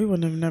confused. we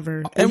wouldn't have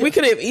never, and we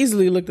could have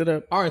easily looked it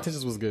up Our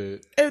intentions was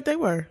good, if they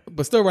were.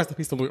 but still rest in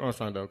peace to Louis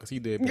Armstrong though, because he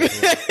did.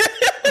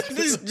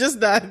 just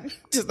not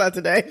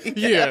today.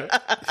 Yeah,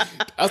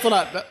 that's what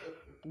I.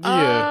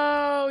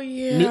 Yeah, Oh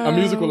yeah, a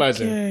musical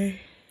legend. Okay.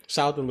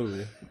 Shout out to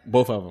Louis,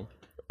 both of them.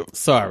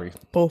 Sorry,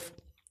 Both.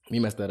 we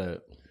messed that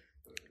up.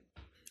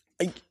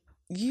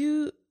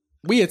 You.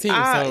 We a team,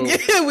 so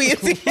we.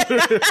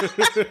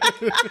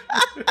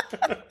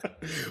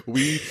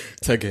 we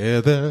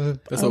together.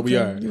 That's what we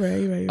are.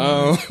 You're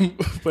right.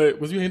 But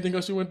was you anything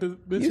else you want to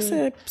mention? You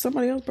said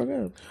somebody else broke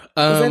up.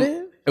 Was that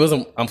it? It was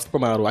a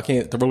supermodel. I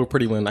can't. The real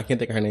pretty one. I can't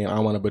think of her name. I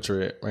don't want to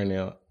butcher it right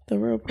now. The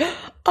real.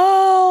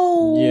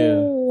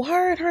 Oh,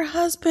 her and her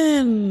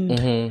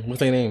husband.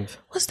 What's their names?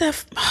 What's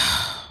that?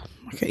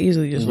 I could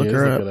easily just look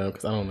her up.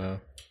 Because I don't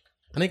know.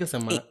 I think it's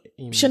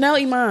Chanel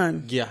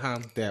Iman. Yeah,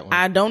 that one.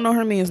 I don't know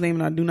her man's name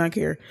and I do not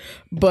care.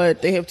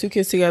 But they have 2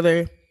 kids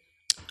together.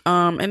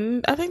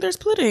 And I think they're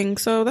splitting.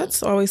 So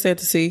that's always sad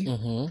to see.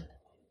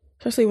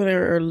 Especially when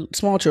there are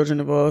small children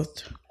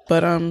involved.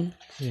 But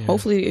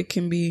hopefully it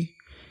can be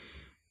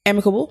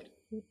amicable.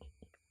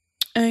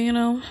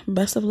 And,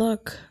 best of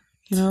luck.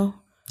 Yeah.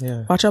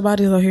 Watch our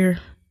bodies out here.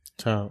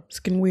 Child. It's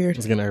getting weird.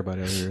 It's getting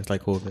everybody out here. It's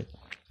like COVID.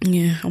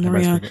 Yeah, I'm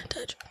Marianne.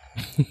 Touch.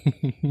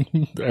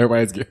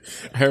 Everybody's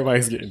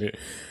getting it.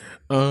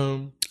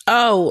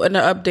 Oh, and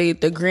an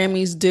update. The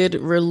Grammys did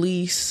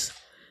release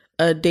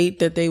a date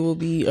that they will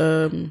be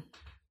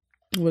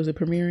was it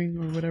premiering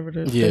or whatever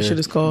that shit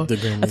is called. The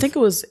Grammys. I think it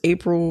was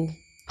April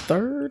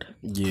 3rd.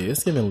 Yeah,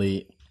 it's getting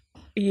late.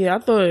 Yeah, I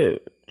thought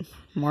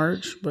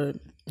March, but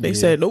they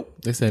said nope.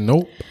 They said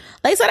nope.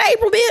 They said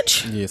April,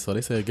 bitch. Yeah, so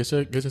they said get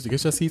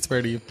your seats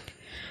ready.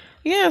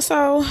 Yeah,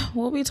 so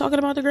we'll be talking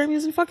about the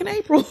Grammys in fucking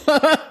April.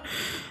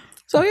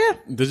 So yeah.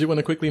 Did you want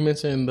to quickly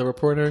mention the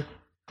reporter,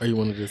 or you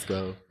want to just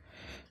go?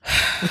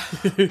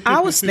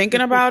 I was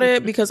thinking about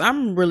it because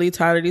I'm really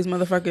tired of these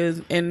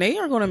motherfuckers, and they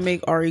are going to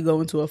make Ari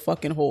go into a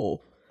fucking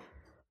hole.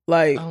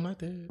 Like, Oh, not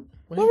that.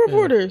 what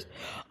reporters?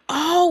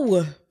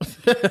 Oh,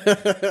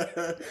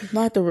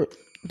 not the.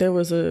 There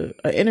was a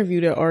interview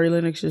that Ari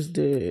Lennox just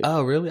did.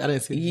 Oh, really? I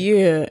didn't see.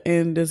 Yeah,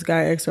 and this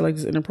guy asked her like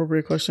this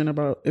inappropriate question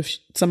about if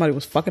somebody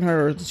was fucking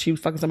her or she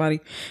was fucking somebody.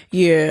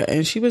 Yeah,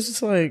 and she was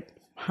just like,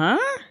 "Huh?"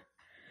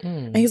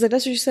 And he's like,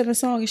 "That's what you said in the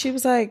song." And she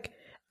was like,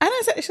 "I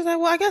didn't say." She's like,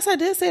 "Well, I guess I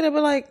did say that,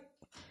 but like,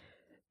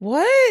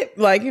 what?"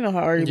 Like, you know how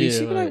Ari be.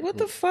 She'd be like, "What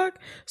the fuck?"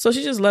 So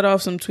she just let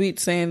off some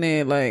tweets saying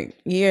that, like,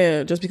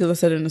 yeah, just because I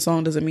said it in the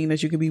song doesn't mean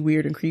that you could be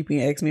weird and creepy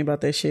and ask me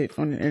about that shit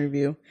on an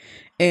interview,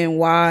 and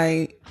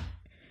why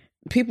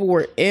people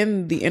were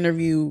in the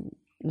interview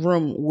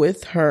room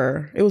with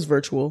her. It was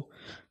virtual,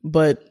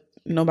 but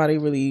nobody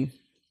really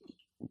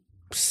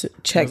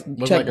checked.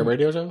 Was it like a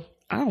radio show?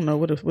 I don't know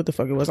what the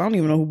fuck it was. I don't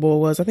even know who Boy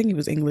was. I think he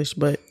was English,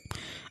 but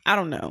I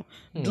don't know.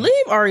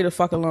 Leave Ari the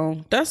fuck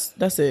alone. That's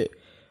it.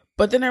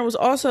 But then there was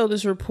also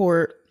this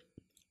report.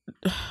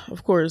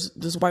 Of course,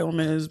 this white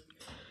woman is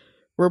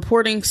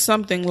reporting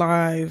something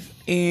live,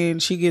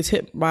 and she gets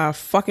hit by a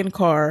fucking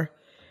car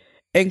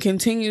and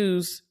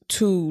continues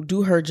to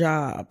do her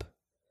job.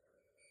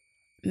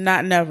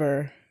 Not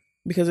never.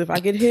 Because if I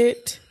get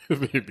hit,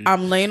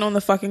 I'm laying on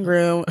the fucking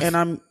ground and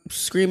I'm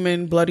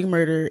screaming bloody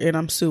murder and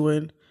I'm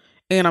suing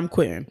and I'm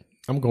quitting.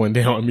 I'm going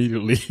down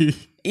immediately.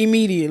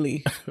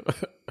 Immediately.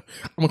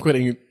 I'm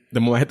quitting the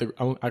moment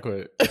I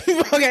quit.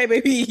 Okay,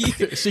 baby.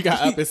 She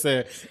got up and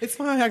said, "It's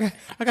fine.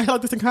 I got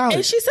help this in college."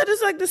 And she said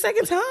it's like the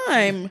second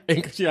time.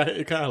 And she got hit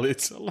in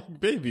college. I'm like,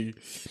 baby,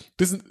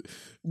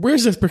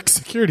 where's your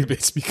security,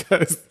 bitch?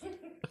 Because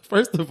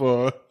first of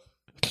all,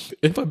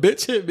 if a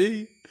bitch hit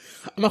me,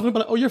 I'm not gonna be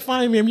like, "Oh, you're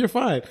fine, ma'am. You're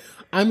fine."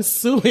 I'm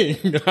suing.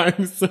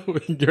 I'm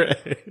suing your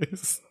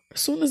ass. As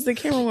soon as the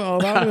camera went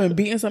off, I would have been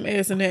beating some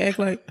ass and they act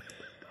like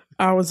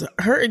I was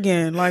hurt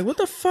again. Like, what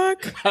the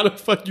fuck? How the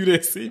fuck you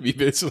didn't see me,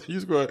 bitch? Like, you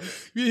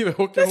didn't even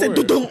hook your I'm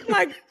horn.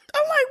 like,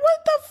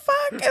 what the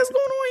fuck is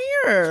going on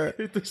here?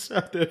 Hit the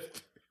shot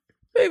that.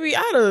 Baby,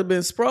 I'd have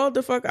been sprawled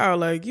the fuck out.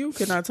 Like, you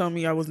cannot tell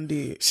me I wasn't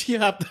dead. She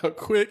hopped out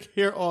quick,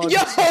 hair on. Yo,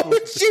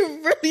 she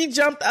really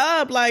jumped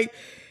up. Like,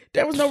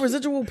 There was no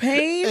residual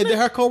pain. And then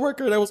her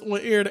coworker that was on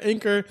air, the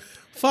anchor,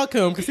 fuck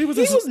him because he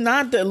was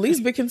not the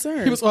least bit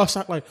concerned. He was all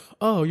shocked, like,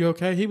 "Oh, you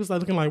okay?" He was like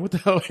looking like, "What the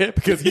hell?"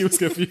 Because he was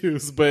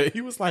confused. But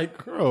he was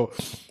like, "Girl,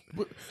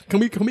 can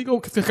we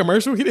go to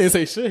commercial?" He didn't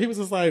say shit. He was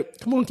just like,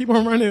 "Come on, keep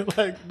on running."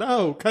 Like,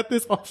 no, cut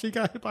this off. She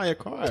got hit by a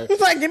car. He's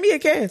like, "Give me a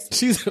cast."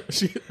 She's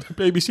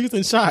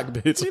in shock,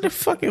 bitch. Need a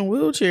fucking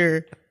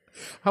wheelchair.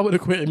 I would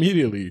have quit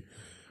immediately.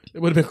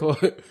 It would have been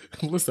called.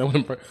 Listen, I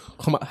wouldn't.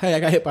 Hey, I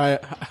got hit by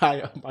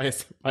a like,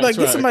 truck.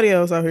 get somebody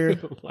else out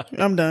here.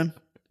 I'm done.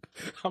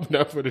 I'm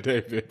done for the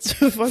day, bitch.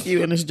 Fuck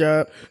you in this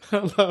job.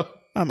 Hello.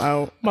 I'm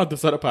out. I'm about to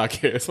start a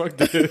podcast. Fuck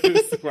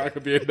this. Where I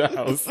could be in the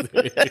house.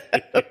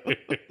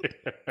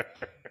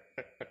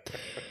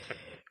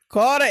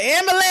 Call the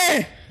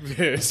ambulance.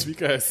 Bitch,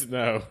 because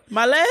no.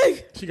 My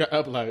leg. She got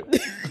up like,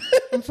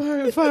 I'm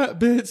fine,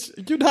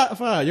 bitch. You're not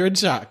fine. You're in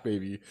shock,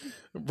 baby.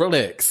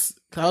 Relax.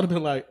 I would have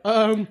been like,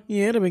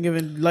 yeah, it'd have been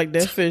giving like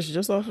that fish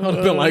just off. I would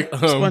have been like,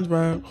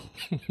 SpongeBob.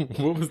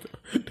 What was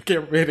the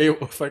cameraman? They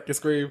would fucking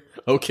scream,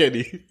 "Oh,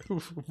 Kenny,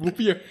 whoop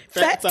your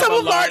Fat tongue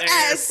of our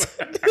ass."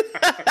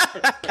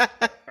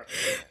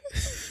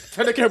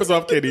 Turn the cameras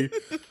off, Kenny.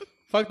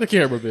 Fuck the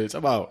camera, bitch.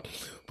 I'm out.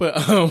 But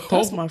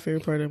That's my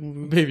favorite part of that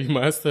movie. baby,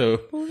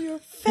 myself. Move your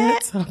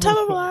fat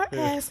tongue of our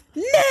ass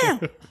now.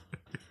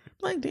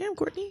 Like, damn,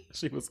 Courtney.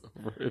 She was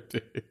over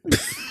it.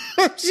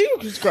 She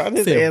was crying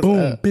his Said, ass boom,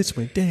 up. bitch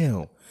went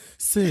down.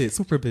 Sid,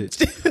 super bitch.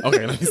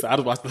 Okay, let me see. I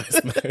just watched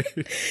last night. It's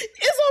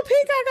on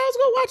Peacock. I was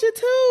gonna watch it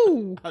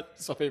too.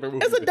 It's my favorite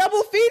movie. It's a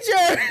double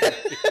feature.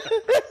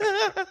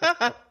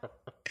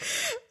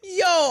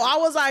 Yo, I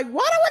was like, why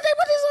would they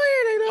put this on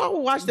here? They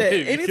don't watch that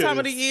Baby, any time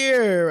of the because-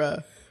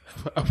 year.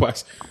 I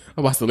watched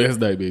it last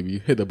night, baby.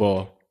 Hit the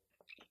ball.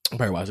 I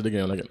probably watch it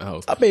again like in the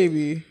house.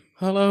 Baby.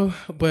 Hello,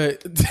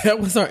 but that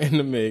was our in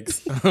the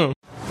mix.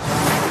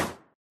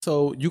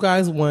 So you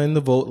guys won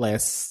the vote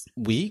last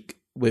week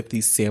with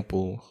these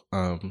sample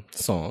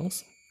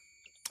songs.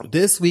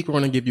 This week we're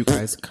going to give you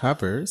guys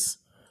covers,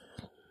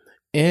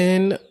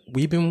 and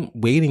we've been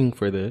waiting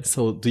for this.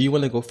 So do you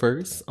want to go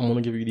first? I'm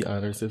going to give you the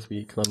honors this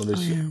week because I know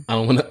this. I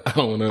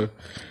don't want to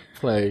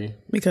play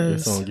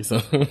Because your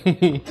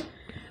song.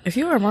 if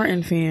you're a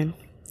Martin fan,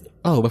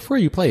 Oh, before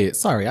you play it,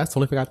 sorry, I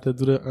totally forgot to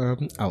do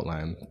the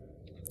outline.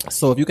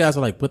 So if you guys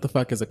are like, what the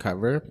fuck is a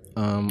cover?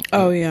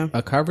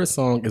 A cover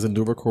song is a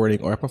new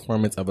recording or a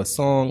performance of a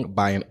song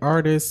by an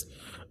artist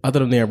other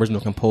than the original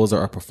composer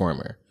or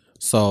performer.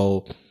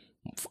 So,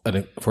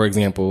 for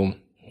example,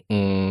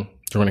 you're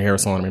going to hear a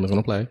song I'm going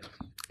to play.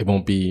 It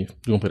won't be,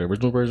 you want to play the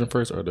original version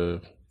first or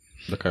the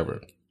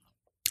cover?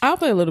 I'll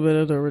play a little bit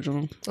of the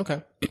original.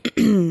 Okay.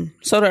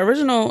 So the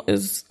original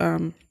is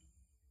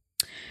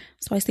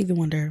it's by Stevie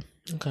Wonder.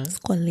 Okay. It's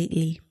called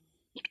Lately.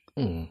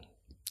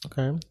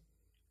 Okay.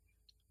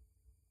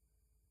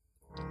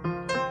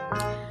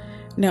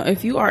 Now,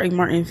 if you are a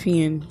Martin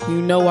fan,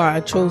 you know why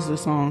I chose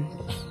this song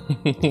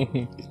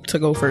to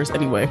go first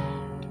anyway.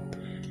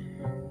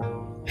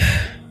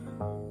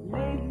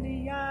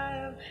 Lately I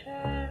have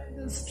had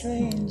the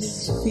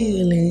strangest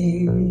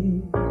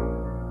feeling,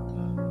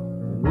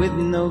 with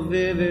no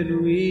vivid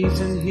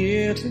reason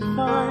here to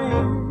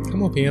find.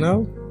 Come on,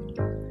 piano.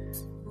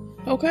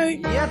 Okay.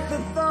 Yet the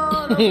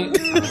thought of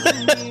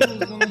losing you's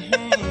been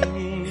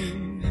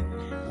hanging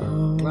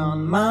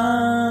around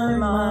my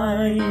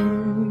mind.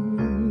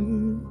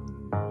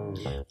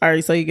 All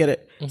right, so you get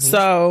it.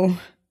 So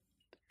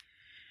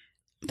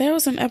there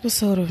was an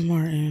episode of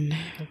Martin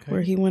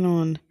where he went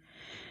on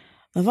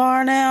the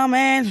Varnell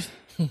man,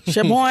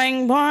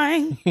 shaboing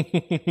boing,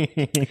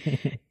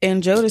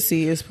 and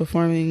Jodeci is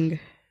performing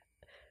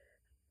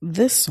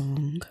this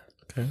song.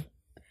 Okay.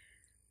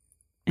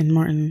 And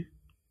Martin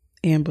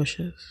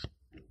ambushes.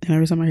 And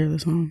every time I hear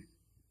this song,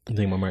 I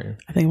think about Martin.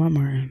 I think about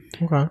Martin.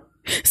 Okay.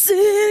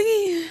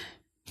 Singing.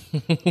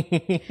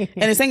 And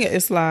they sing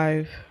it's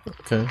live.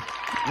 Okay.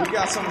 We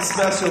got something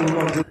special we're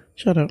gonna do.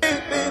 Shut up.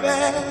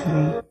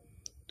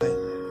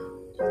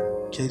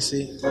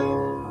 KC.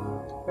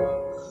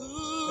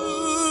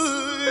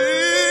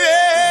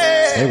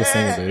 They were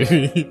singing,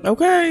 baby.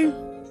 Okay.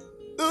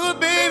 Ooh,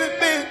 baby,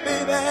 baby,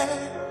 baby.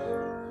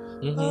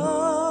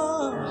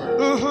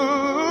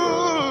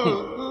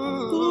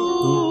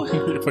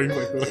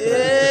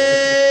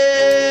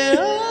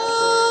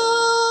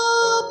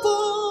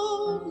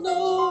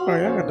 All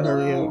right, I got to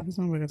hurry up. It's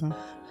not a good time.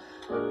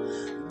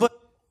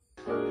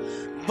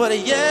 But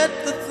yet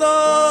the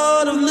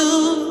thought of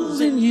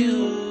losing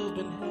you's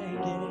been hanging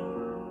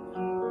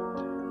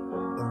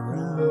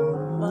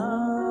around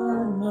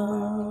my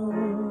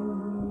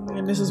mind.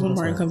 And this is when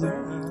Martin comes in.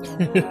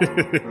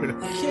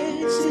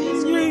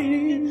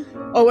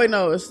 Oh wait,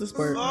 no, it's this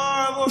part.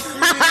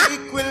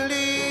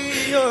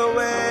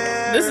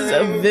 This is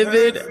a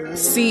vivid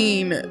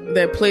scene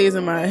that plays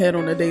in my head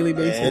on a daily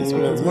basis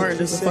because Martin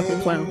is a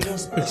fucking clown.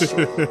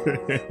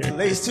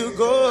 Place to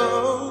go.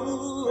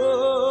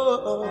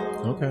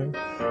 Okay.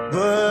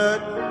 But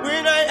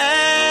when I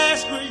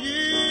ask, will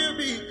you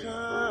be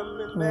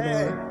coming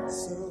back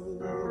soon?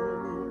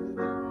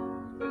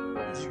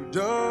 You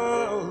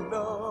don't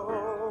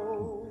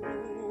know.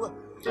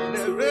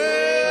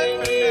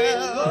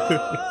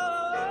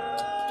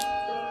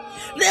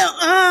 Now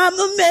I'm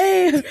a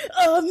man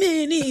of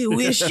many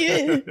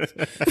wishes.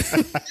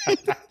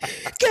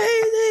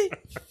 Crazy,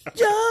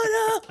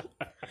 Jonah.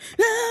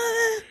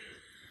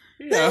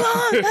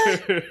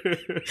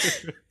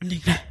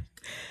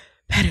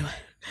 Patty,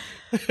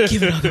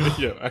 give it up.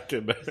 Yo, I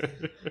cannot.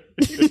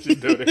 She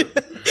know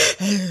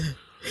that.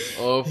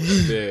 Oh,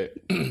 that.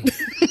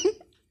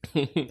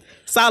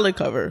 Solid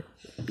cover.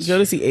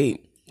 Jodeci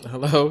 8.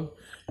 Hello.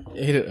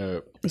 Hit it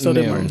up. So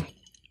did Now, mine.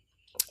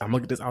 I'm gonna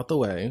get this out the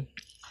way.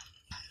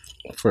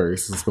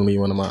 First, it's gonna be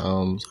one of my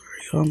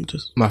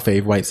Just my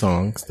fave white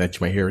songs that you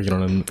might hear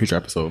on a future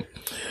episode.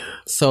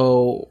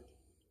 So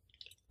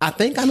I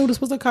think I knew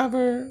this was a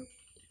cover.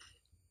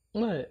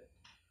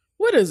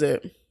 what is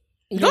it?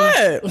 Go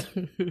ahead.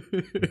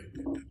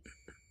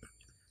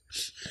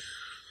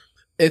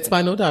 It's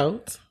by No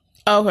Doubt.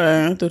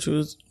 Okay, I thought you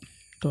was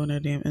doing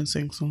that damn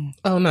NSYNC song.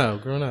 Oh no,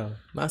 girl, no.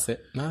 Not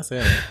it.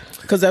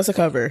 Because that's a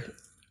cover.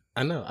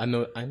 I know.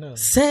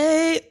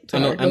 Say I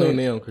know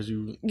now because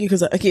you.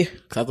 Because I thought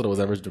it was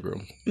original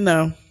girl.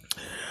 no.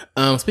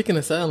 Speaking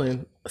of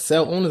selling,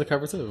 Sell On is a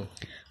cover too.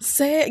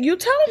 Say you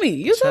told me.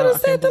 You told Child, us I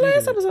that can't the believe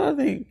last it. episode, I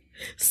think.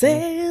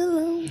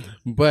 Say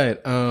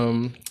But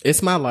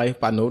It's My Life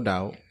by No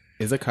Doubt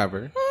is a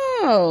cover.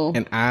 oh.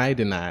 And I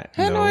did not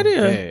Had know no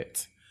idea.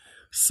 that.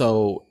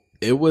 So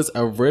it was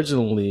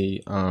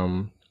originally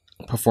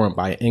performed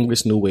by an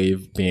English new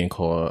wave band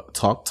called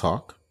Talk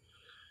Talk.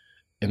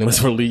 And it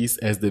was released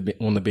as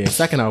on the band's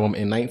second album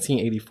in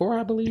 1984,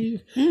 I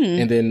believe.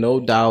 And then No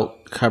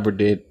Doubt covered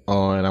it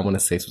on, I want to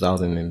say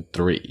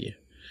 2003.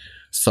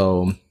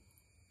 So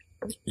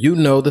you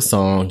know the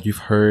song. You've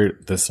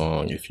heard the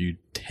song. If you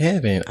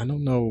haven't, I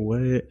don't know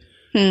what.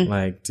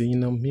 Like, do you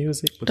know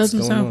music? What's Doesn't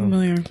going sound on?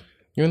 familiar.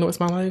 You know It's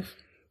My Life?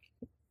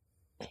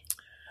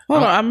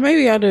 Hold on,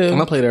 maybe I do. I'm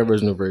gonna play the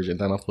original version,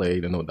 then I'll play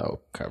the No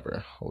Doubt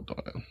cover. Hold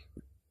on.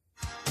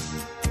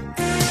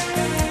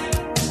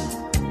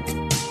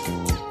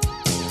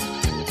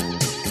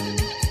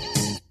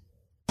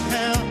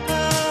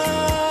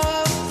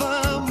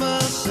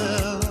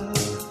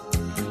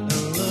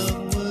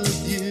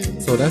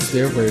 So that's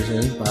their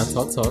version by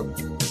Talk Talk.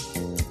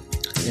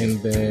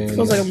 And then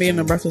Feels like I'm being in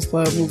a Breakfast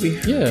Club movie.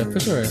 yeah, for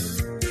sure.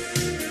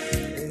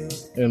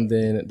 And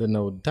then the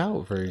No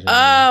Doubt version.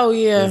 Oh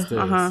yeah. is this.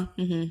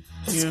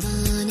 Yeah.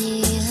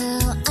 Funny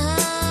how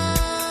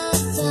I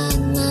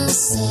find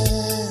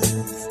myself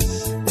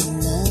in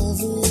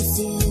love with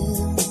you.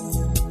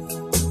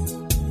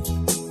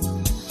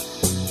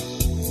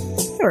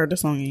 I heard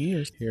this song in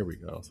years. Here we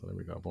go. So there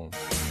we go. Boom.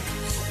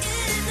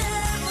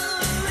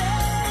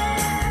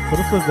 So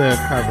this was the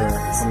cover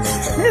from No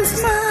Doubt.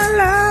 It's my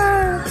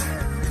life.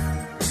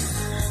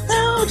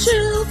 Don't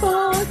you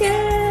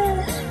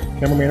forget.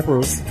 Cameraman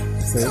approves.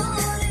 See?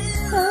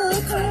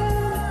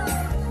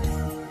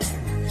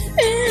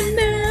 And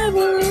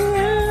never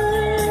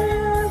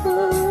ever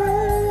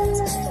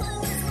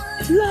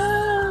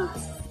love.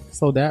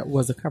 So that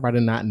was a cover. I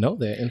did not know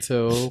that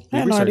until we I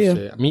had no researched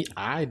idea. it. I mean,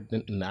 I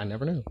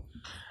never knew.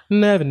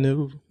 Never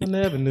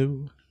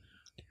knew.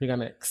 We got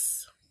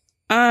next.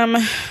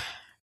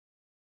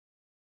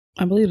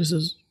 I believe this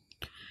is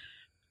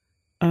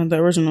the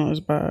original is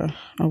by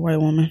a white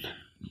woman.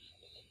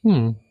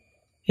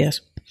 Yes,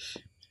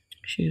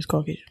 she is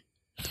Caucasian.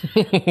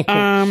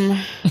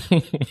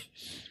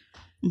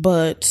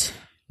 But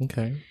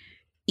Okay.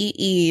 it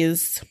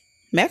is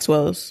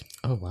Maxwell's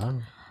Oh wow.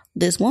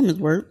 This Woman's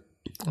Work,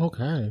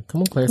 Okay.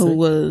 Come on, who classic.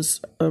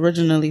 was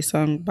originally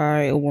sung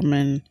by a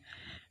woman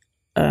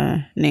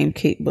named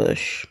Kate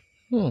Bush.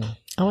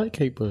 I like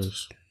Kate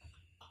Bush.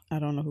 I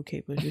don't know who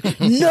Kate Bush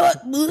is.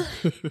 Nut Bush.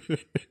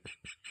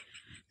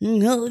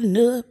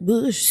 Nut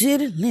Bush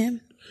City Limb.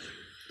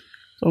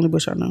 The only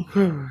Bush I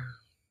know.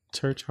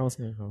 Church house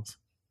and house.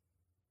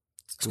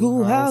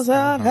 Schoolhouse,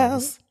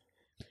 outhouse.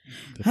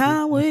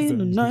 Highway to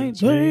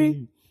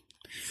 19.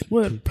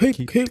 Where the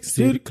pancake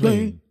city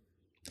clean.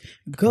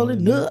 Call it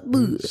Nut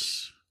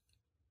Bush.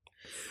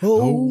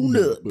 Oh,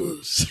 Nut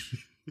Bush.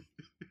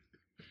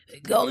 They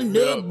call it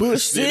Nut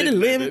Bush City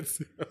Limit.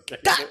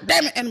 God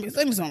damn it, enemy.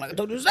 Sing the song like I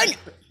told you to sing it.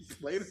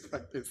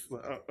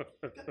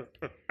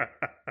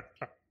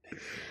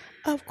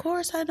 Of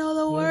course I know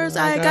the words.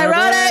 I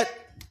wrote it.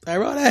 I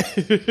wrote it.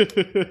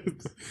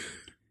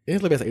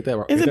 It's like I ate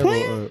that. Is ate it that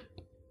playing? little,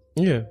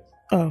 yeah.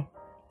 Oh.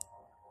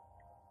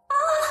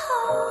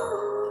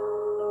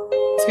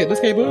 Let's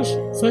get Bush.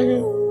 Sing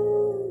it.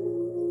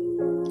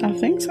 I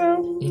think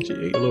so. She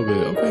ate a little bit.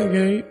 Okay,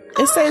 Kate.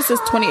 It says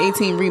it's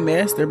 2018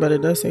 remaster, but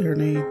it does say her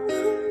name.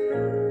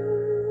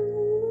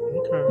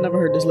 Okay. Never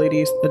heard this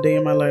lady a day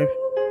in my life.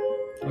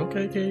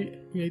 Okay, Kate.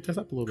 You ate that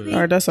up a little bit. All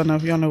right, that's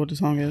enough. Y'all know what the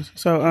song is.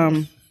 So,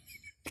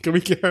 Can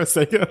we get her to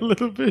sing it a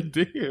little bit?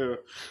 Damn.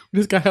 We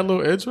just got her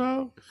little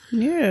intro.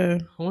 yeah.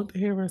 I want to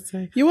hear her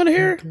say. You want to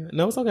hear?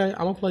 No, it's okay. I'm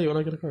gonna play it when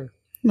I get a car.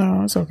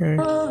 No, it's okay.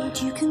 But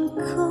you can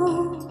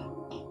call.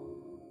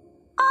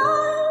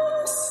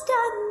 I'll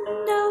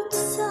stand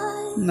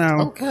outside. No.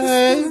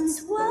 Okay.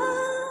 This woman's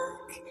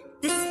work.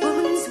 This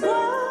woman's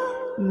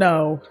work.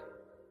 No.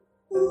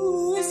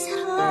 Ooh, it's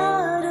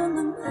hard on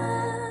the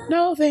mind.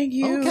 No, thank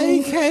you.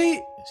 Okay,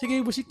 Kate. She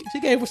gave what she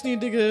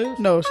needed to give.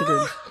 No, she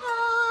didn't.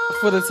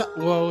 For the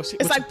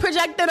It's like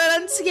projected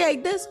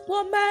enunciate. This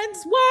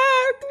woman's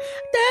work.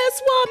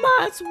 This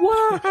woman's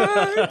work.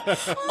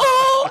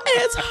 Oh,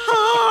 it's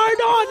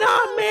hard on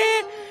a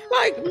man.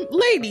 Like,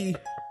 lady.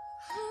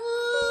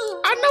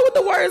 I know what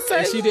the words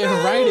say. she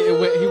didn't write it.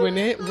 He went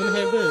ahead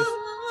this.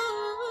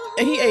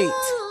 And he ate.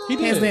 He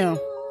did. Hands down.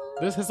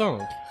 This is his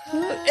song.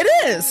 It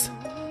is.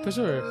 For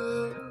sure.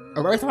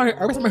 Every time I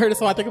heard this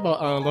song, I think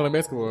about Lona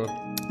Basketball.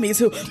 Me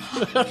too.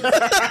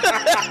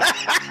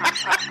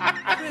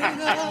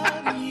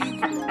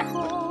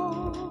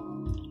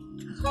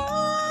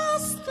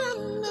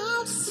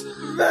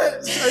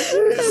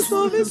 This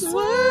woman's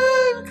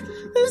work.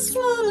 This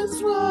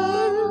woman's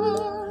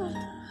work.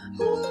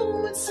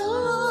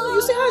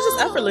 You see how it's just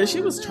effortless?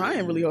 She was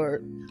trying really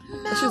hard.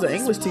 She was an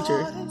English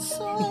teacher.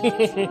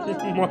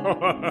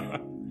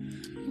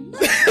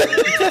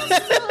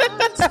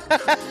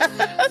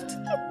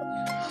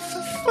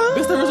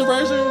 This the original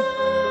version?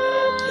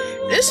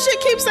 This shit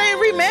keeps saying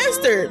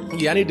remastered.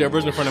 Yeah, I need the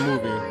original from the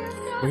movie.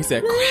 When he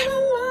said crap.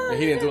 And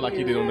he didn't do it like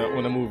he did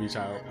on the movie,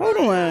 child. Hold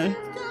on.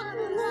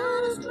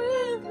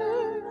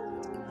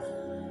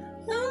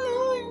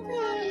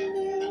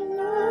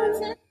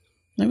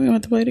 Maybe we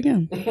want to play it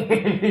again.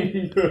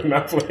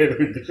 Not play it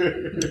again.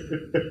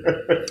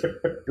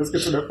 Let's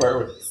get to that part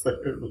where he says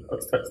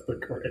that's the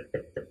crap.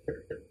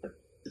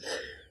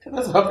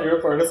 That's my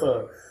favorite part of the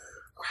song.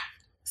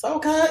 It's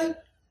okay.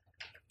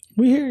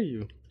 We hear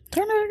you.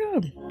 Turn it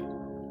up.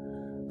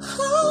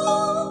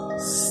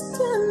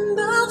 Stand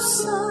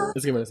outside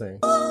Let's give it a sing.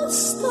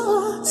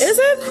 Is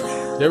it?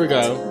 There we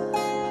go.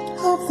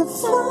 of the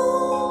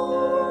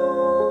floor.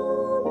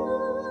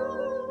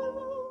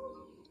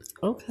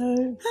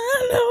 Okay.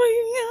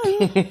 Hallelujah.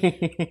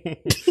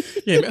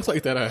 Yeah, that's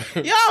like that.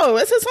 Yo,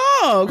 it's his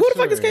song. Who the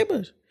fuck is Sure. Kate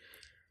Bush?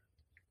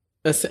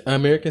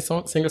 American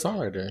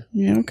singer-songwriter.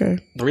 Yeah, okay.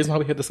 The reason why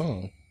we hit the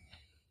song.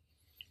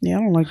 Yeah,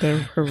 I don't like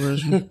that her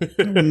version.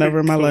 Never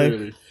in my life.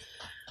 Clearly.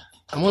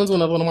 I'm going to do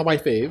another one of my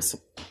white faves.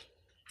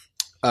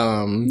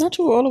 Not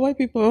you, all the white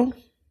people.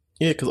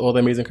 Yeah, because all the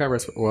amazing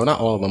covers, well, not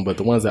all of them, but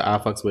the ones that I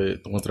fucks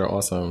with, the ones that are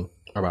awesome,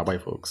 are about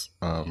white folks.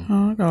 Oh,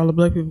 I got all the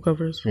black people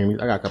covers. I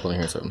got a couple in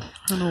here too. I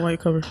don't know white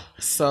cover.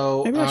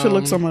 So Maybe I should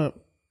look some up.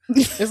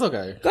 It's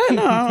okay. Go ahead,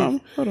 no,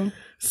 hold on.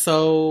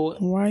 So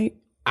White.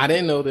 I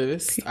didn't know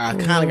this. I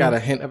kind of got a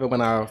hint of it when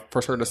I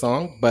first heard the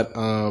song, but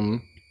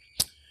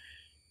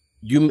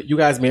you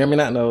guys may or may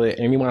not know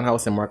that Amy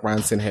Winehouse and Mark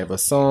Ronson have a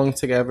song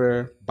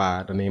together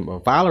by the name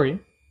of Valerie.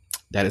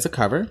 That is a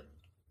cover.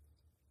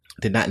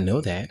 Did not know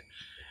that.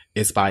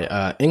 It's by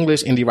an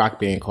English indie rock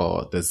band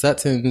called The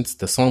Zuttons.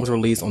 The song was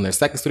released on their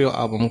second studio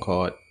album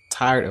called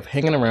Tired of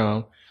Hanging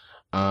Around.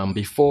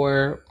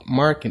 Before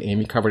Mark and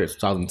Amy covered it in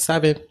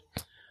 2007.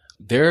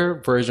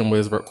 Their version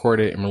was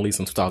recorded and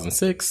released in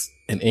 2006.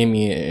 And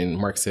Amy and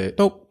Mark said,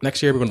 nope,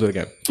 next year we're going to do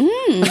it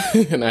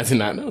again. And I did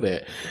not know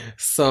that.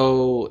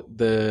 So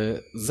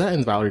the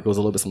Zuttons Valerie goes a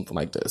little bit something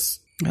like this.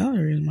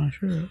 Valerie is my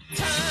shirt.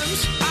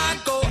 Times I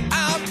go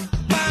out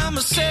by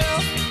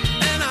myself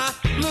and I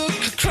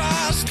look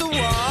across the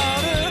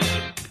water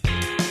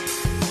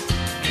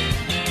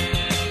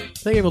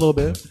They gave a little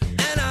bit.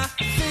 and I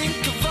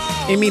think of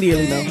all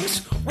Immediately, the though. things,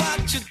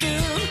 what you do,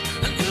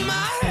 and in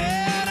my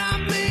head I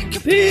make a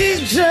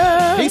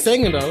Picture. He's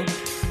singing though.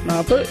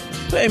 Nah, put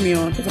Amy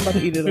on because I'm about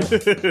to eat it up.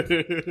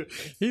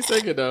 He's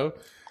singing though.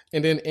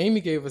 And then Amy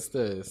gave us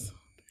this.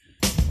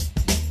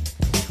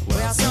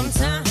 Well,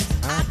 sometimes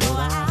I go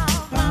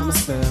out by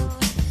myself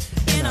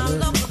and I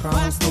look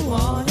across the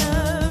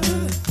water.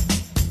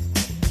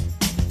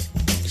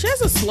 She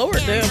has a slower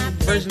damn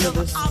version of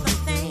this. All the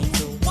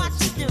things, what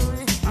you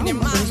doing, and in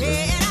my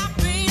head I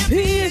paint a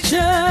Picture.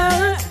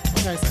 What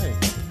can I say?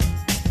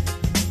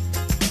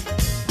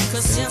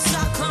 Cause since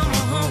I come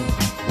home,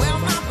 well,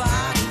 my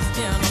body's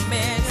been a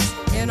mess.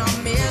 And I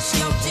miss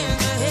your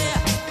ginger hair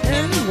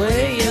And the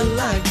way you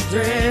like to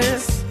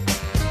dress.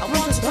 I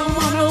want you to come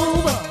on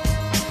over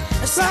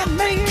and start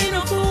making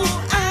a fool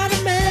out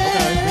of me. Okay, I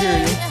hear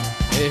you.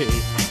 Hey.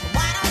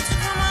 Why don't you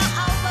come on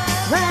over?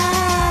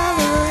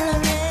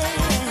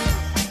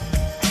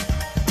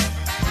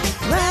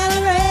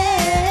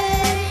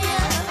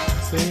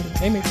 See?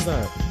 Amy makes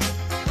that.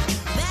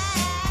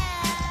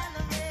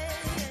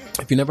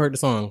 If you never heard the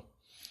song,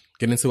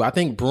 get into it. I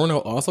think Bruno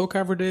also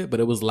covered it, but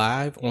it was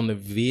live on the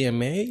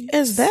VMA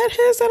Is that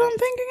his that I'm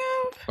thinking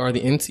of? or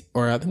the MT,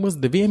 or I think it was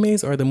the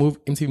VMAs or the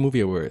MTV Movie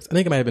Awards. I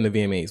think it might have been the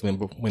VMAs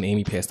when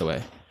Amy passed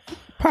away.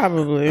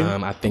 Probably.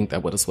 I think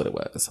that was what it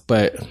was.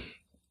 But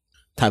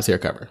top tier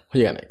cover. Who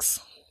you got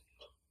next?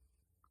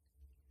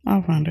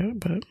 I'll find it,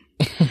 but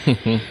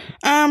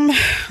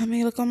let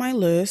me look on my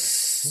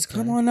list.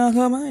 Come on, knock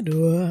on my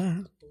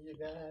door.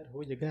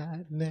 Who you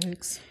got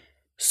next?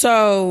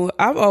 So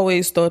I've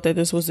always thought that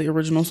this was the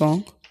original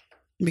song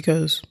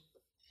because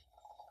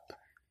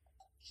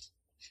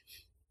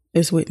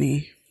it's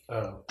Whitney.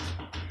 Oh.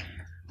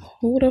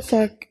 Who the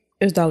fuck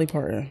is Dolly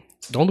Parton?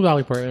 Don't do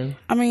Dolly Parton.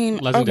 I mean,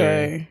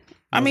 Legendary. okay,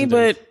 I mean,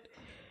 but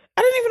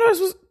I didn't even know this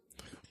was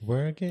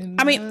working.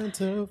 I mean, 9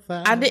 to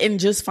 5. I didn't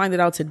just find it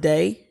out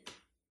today.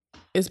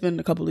 It's been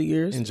a couple of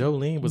years. And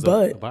Jolene was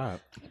But- a vibe.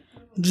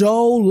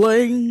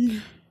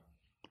 Jolene.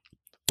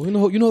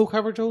 Well, you know who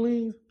covered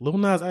Jolene? Lil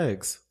Nas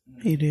X.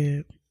 He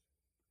did.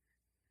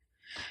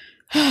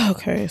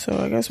 Okay, so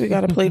I guess we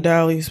got to play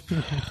Dolly's.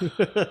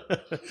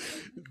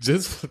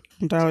 Just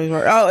Dolly's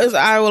part. Oh, it's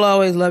I Will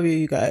Always Love You,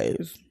 you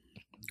guys.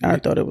 I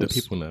thought it the was.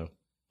 people know.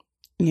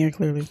 Yeah,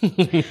 clearly.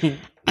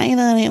 I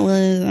thought it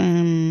was.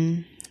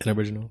 An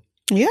original.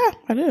 Yeah,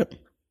 I did.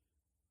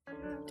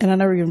 And I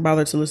never even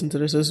bothered to listen to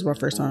this. This is my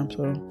first time,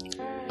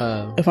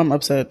 so if I'm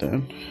upset,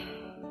 then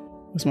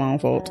it's my own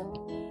fault.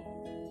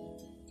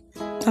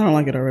 I don't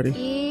like it already.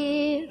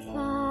 If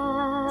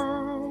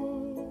I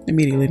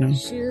Immediately, no.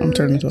 I'm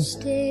turning it off.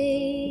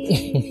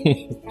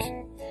 stay,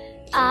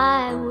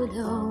 I would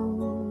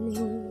only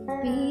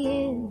be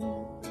in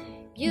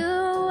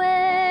your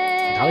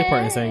way. Dolly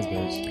Parton sings,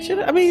 bitch. Should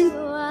I mean,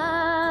 So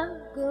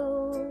I'll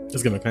go,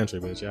 It's giving country,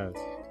 bitch. Yes.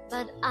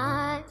 but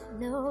I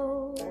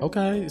know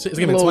Okay. It's a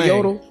giving little twang.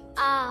 yodel.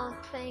 I'll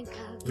think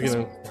of It's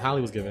giving.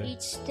 Holly was giving.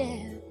 each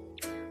step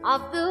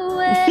of the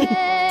way.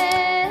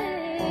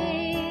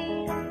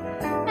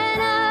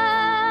 And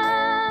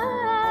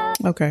I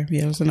Okay,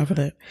 yeah, that's enough of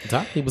that.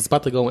 Dolly was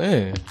about to go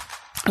in.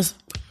 First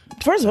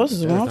of all, this is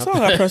the wrong song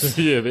I pressed.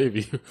 Yeah,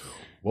 baby.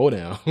 Whoa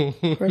now.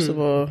 First of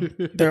all,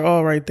 they're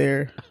all right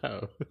there.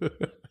 Oh.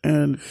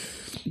 And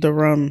the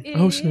rum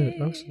Oh shit.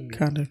 Oh shit.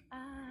 kind of.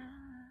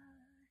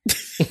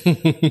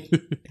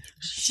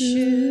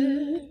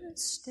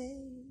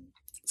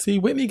 See,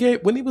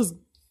 Whitney was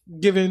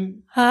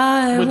giving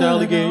what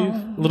Dolly gave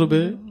a little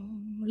bit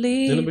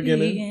in the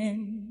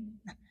beginning.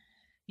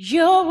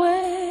 Your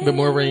way. Bit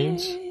more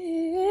range.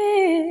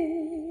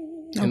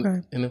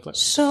 Okay. And it's like,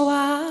 So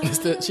I,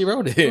 she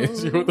wrote it.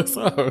 She wrote the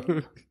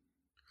song.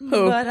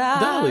 but I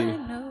Dolly.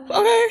 know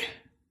Okay.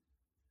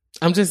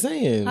 I'm just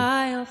saying.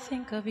 I'll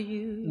think of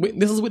you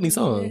This is Whitney's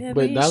song,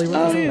 but Dolly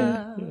wrote the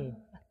song.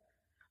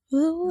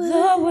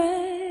 the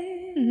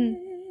way.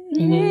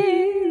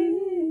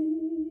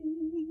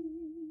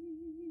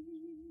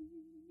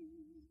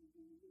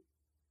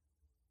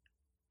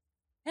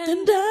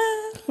 And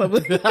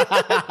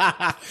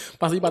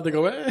Posse about to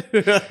go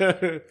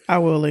in. I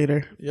will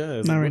later.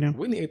 Yes. Not right now.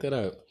 Whitney ate that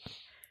up.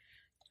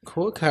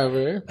 Cool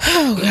cover.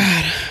 Oh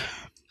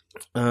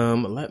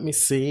God. Let me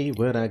see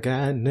what I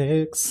got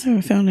next. I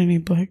haven't found any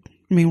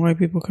white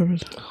people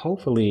covers.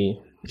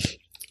 Hopefully,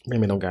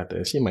 Mamie don't got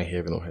this. She might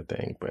have it on her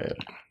thing, but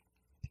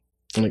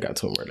I only got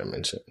two more to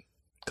mention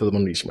because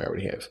one of these she might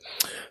already have.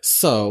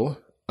 So,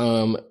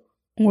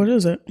 What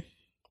is it?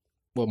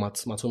 well, my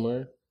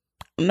tumor.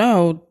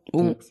 No. Go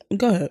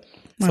ahead.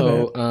 My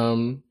bad.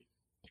 So,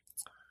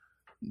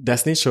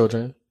 Destiny's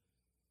Children,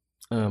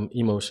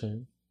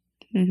 Emotion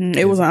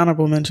It was an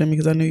honorable mention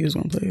because I knew you was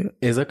gonna play it.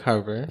 is a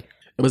cover.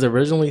 It was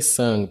originally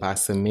sung by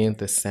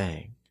Samantha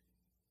Sang,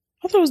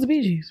 I thought it was the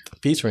Bee Gees.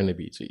 featuring the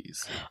Bee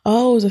Gees.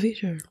 Oh, it was a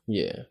feature.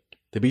 Yeah,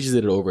 the Bee Gees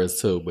did it over as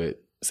too,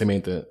 but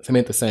Samantha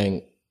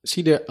Sang,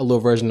 she did a little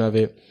version of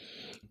it.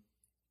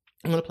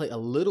 I'm gonna play a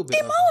little bit.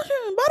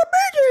 Emotion by the Bee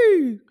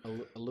Gees.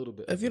 A little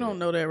bit. If you don't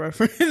know that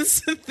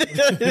reference, what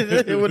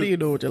do you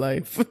do with your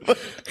life?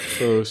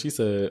 So she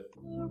said,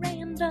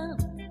 random,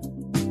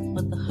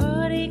 but the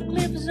heartache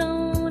lives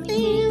on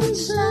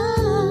inside.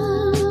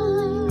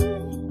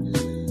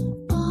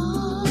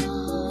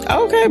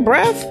 Okay,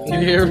 breath. "You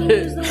hear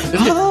it?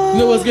 You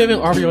know what's giving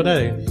Aubrey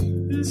O'Day?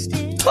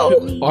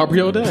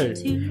 Aubrey O'Day.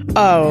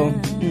 Oh.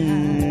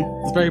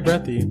 It's very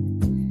breathy.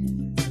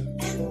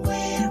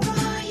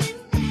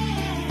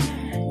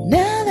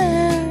 Now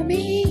that I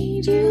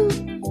need you,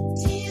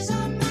 tears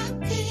on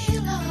my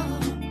pillow.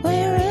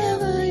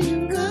 Wherever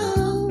you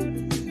go,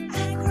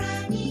 I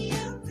cry me a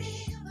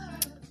river.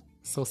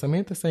 So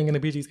Samantha Sang and the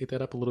Bee Gees ate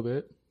that up a little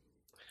bit,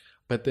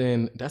 but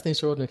then Destiny's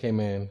Children came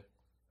in.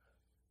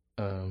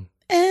 And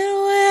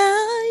where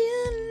are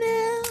you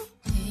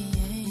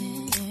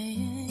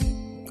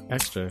now?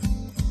 Extra.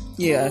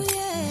 Yeah.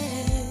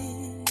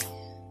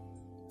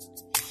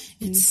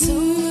 It's so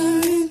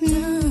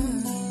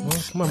done.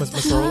 Well, come on,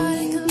 Miss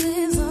Rowland.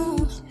 Lives on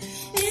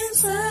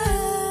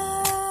inside.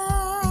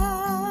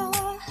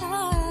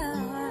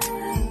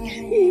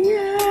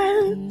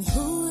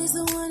 Who is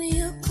the one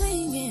you're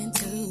clinging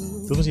to?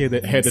 So when she had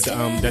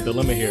that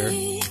dilemma here,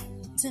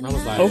 and I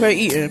was like, Okay,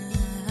 eating.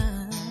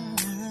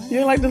 You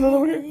didn't like the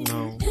little here?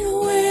 no.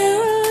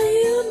 Where are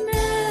you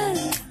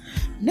now?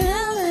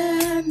 Now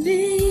that I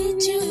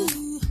need you.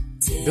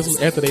 This was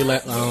after they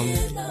let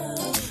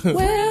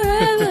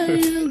Wherever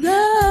you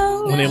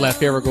go. when they let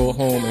Farrah go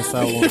home and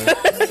sell one,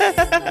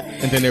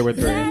 and then there were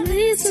three.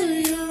 Leads to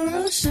your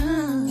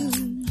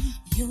ocean.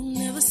 You'll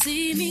never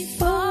see me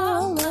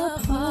fall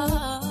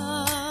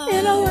apart.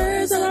 In the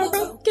words of a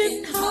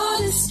broken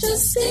heart, it's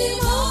just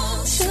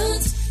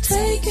emotions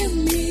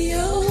taking me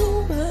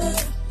over.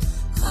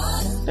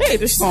 Hey,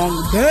 this song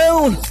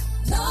down.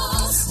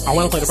 I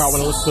want to play the part I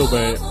want to listen to,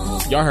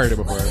 but y'all heard it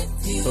before,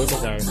 so it's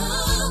okay.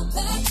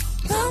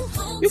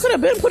 You could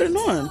have been putting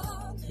on.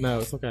 No,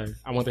 it's okay.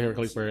 I want to hear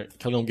Kelly for it.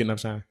 Kelly don't get enough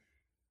shine.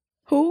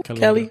 Who?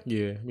 Kelly?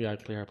 Yeah, we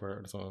gotta play her part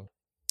of the song.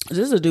 This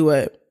is a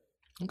duet.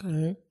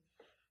 Okay.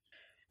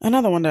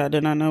 Another one that I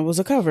did not know was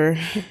a cover.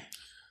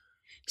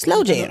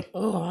 Slow Jam.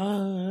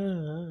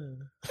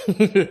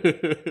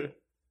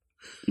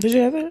 Did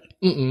you have that?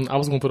 I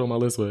was gonna put it on my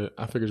list, but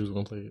I figured you was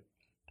gonna play it.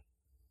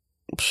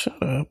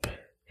 Shut up.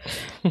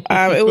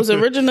 It was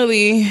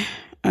originally,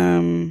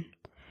 I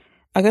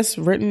guess,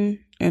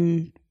 written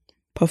and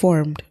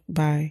performed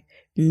by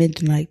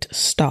Midnight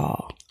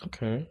Star.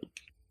 Okay.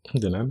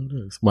 Did I know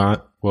this?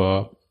 What?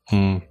 Well,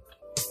 And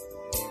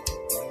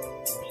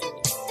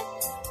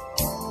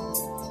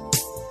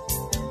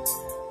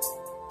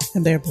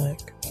they're black,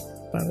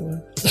 by the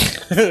way.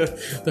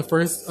 The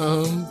first,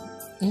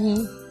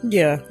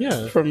 Yeah.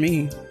 yeah. For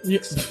me.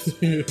 Yes.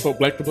 For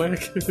Black to Black.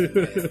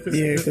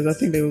 Yeah, because I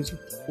think they was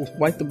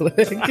white to black.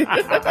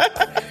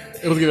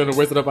 It was getting the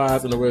Wizard of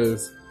Oz and the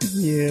Wiz.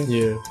 Yeah.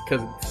 Yeah.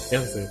 Because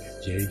it said,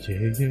 yeah.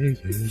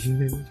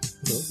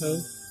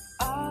 Okay.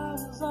 I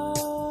was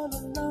all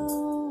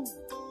alone.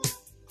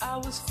 I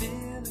was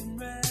feeling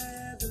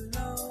rather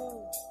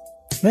low.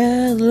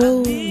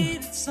 Hello.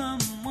 Needed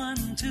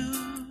someone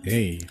to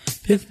Hey.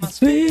 If my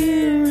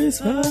spirit's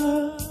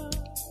high.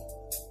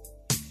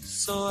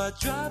 So I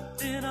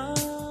dropped in on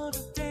a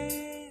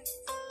dance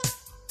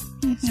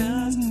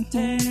just to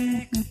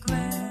take a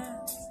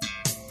glance.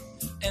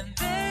 And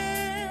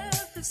then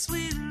the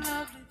sweet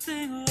lovely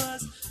thing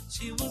was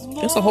she was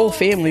more There's a whole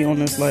family on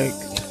this like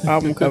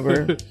album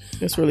cover.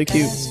 It's really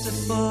cute.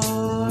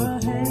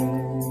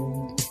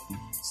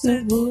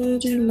 Said,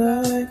 would you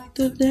like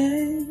to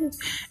dance?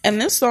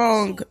 And this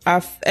song,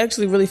 I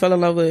actually really fell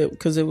in love with it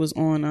because it was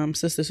on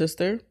Sister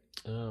Sister.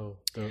 Oh,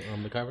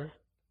 the cover?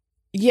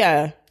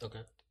 Yeah.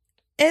 Okay.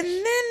 And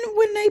then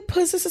when they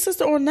put Sister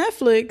Sister on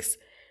Netflix,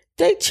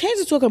 they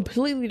changed it to a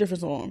completely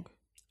different song.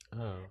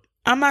 Oh.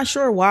 I'm not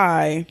sure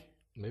why.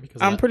 Maybe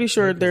because I'm pretty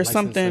sure there's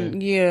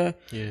something. Yeah,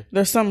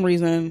 there's some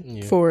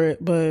reason for it,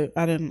 but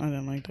I didn't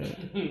like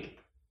that.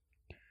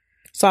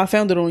 So I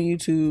found it on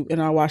YouTube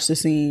and I watched the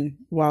scene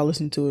while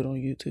listening to it on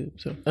YouTube.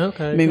 So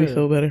okay, it made me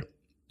feel better.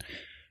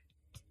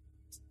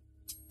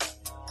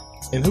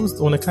 And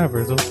who's on the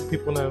cover? Those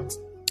people know.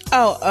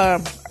 Oh,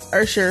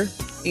 Usher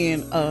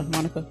and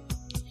Monica.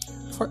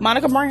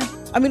 Monica Brown.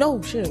 I mean,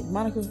 oh shit,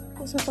 Monica.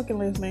 What's her fucking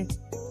last name?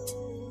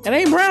 It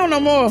ain't Brown no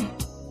more.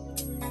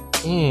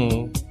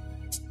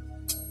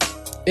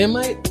 It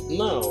might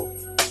no.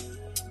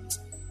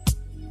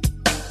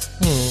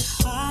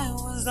 I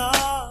was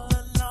all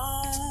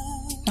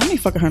alone. I ain't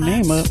fucking her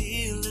name up.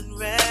 Feeling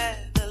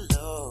rather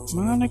low.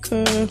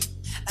 Monica.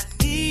 I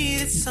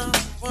needed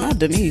someone Not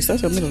Denise.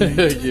 That's her middle name.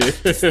 Yeah.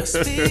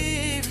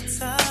 spirits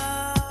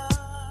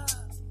high.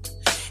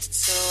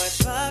 So I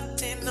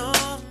dropped in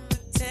on the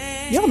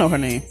dance. Y'all know her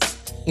name.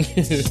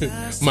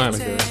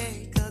 Monica.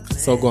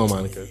 So go on,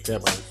 Monica. Yeah,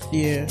 Monica.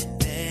 Yeah.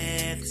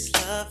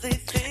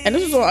 And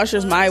this was on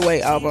Usher's My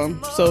Way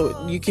album,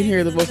 so you can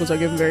hear the vocals are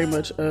given very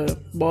much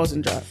balls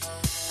and drop.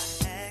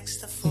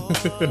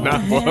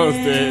 Not balls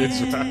dead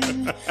drop.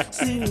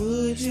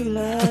 Would you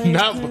like?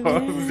 Not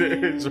balls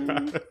dead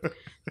drop.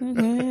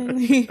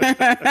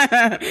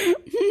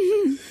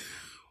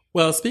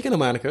 Well, speaking of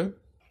Monica,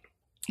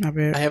 I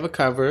bet. I have a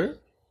cover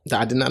that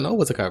I did not know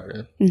was a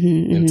cover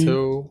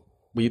until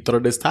we thought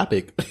of this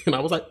topic, and I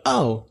was like,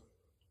 "Oh,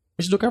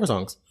 we should do cover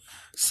songs."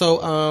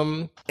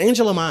 So,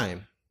 "Angel of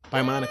Mine"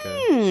 by Monica.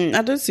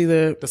 I did see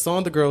that. The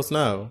song the girls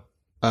know.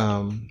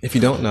 If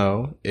you don't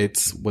know,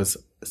 it was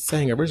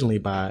sang originally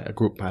by a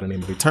group by the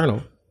name of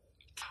Eternal,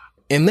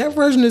 and that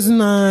version is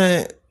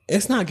not.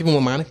 It's not given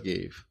what Monica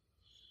gave,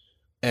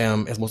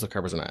 as most of the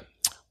covers are not.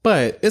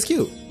 But it's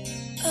cute.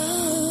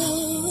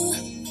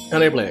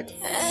 And they're black.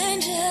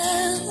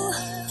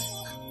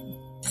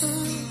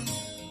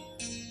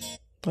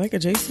 Black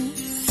adjacent.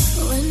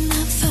 When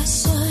I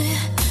first saw you,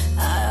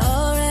 I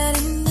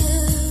already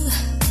knew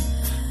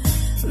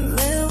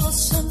there was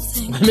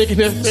something. Making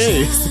that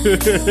face.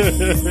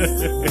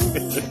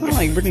 I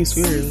like Britney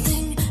Spears.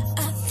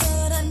 I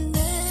thought I'd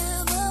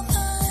never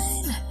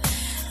find.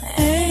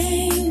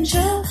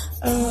 Angel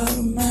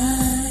of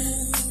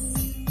mine.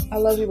 I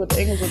love you, but the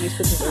English on these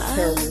pictures are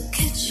terrible. Look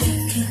at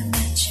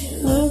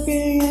you,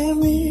 Looking at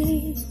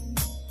me.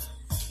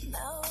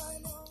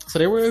 So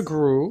they were a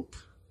group,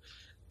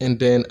 and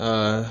then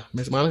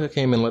Miss Monica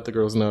came and let the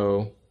girls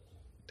know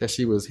that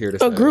she was here to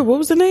stay. A group. What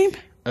was the name?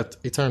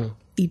 Eternal.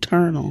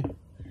 Eternal.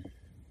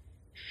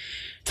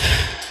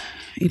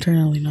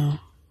 Eternally no.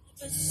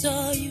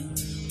 saw you,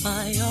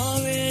 I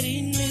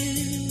already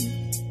knew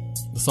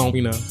The song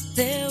we know.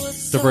 there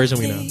was The version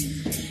we know.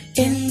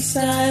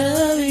 Inside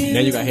of you. Now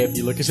you got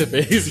happy look at your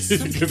face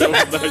because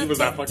that was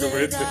not fucking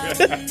with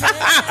it.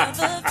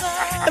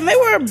 And they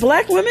were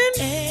black women?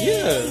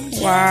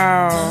 Yeah.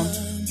 Wow.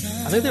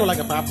 I think they were like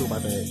a pop group, I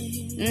think.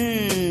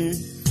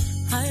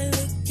 I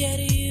look at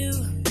you,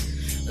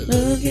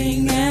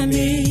 Looking at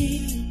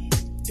me.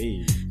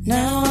 Hey.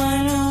 Now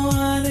I know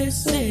why they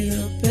say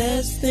the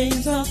best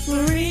things are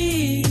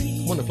free.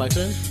 One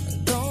inflection.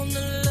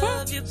 gonna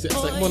love you, It's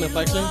like one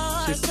inflection.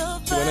 She's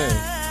What you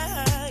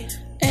want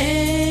in?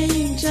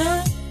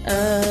 Angel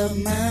of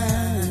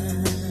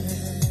mine.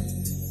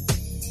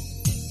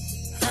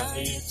 How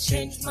you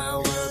change my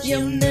world,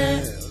 You'll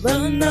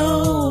never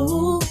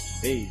know.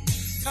 Hey,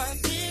 I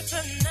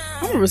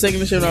remember singing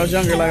this shit when I was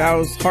younger, like I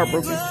was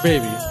heartbroken.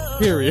 baby.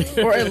 Period.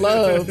 Or in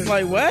love.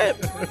 Like,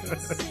 what?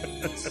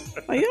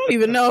 Like, you don't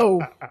even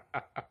know.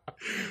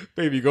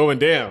 Baby, going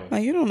down.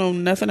 Like, you don't know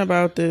nothing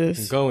about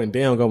this. Going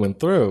down, going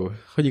through.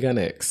 Who you got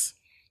next?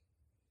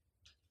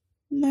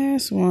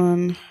 Last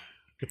one.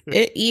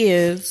 It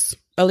is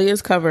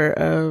Aaliyah's cover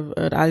of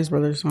an Ice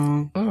Brothers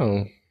song.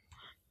 Oh.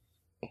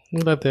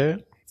 What about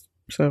that?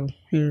 So,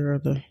 here are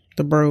the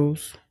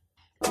bros.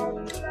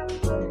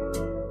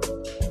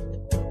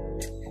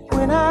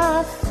 when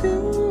I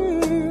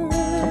feel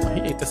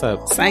He ate this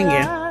up.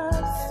 Singing.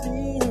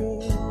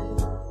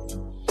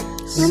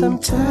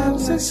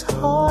 sometimes it's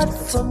hard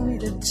for me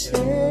to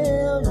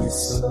tell you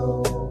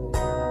so.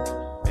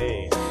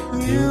 Hey.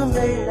 You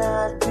may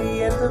not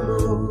be in the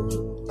mood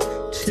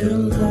to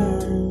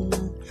learn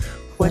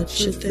what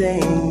you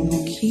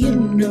think you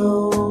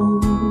know.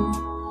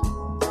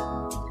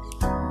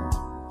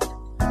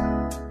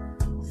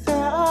 There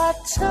are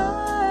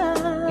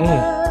times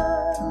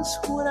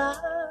when I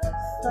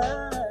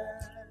find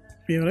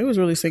Yeah, they was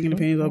really singing the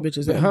panties off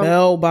bitches. How-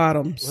 Bell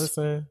bottoms.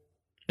 Listen.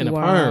 In a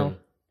Wow. perm.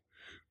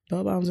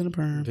 Bell bottoms in a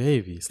perm.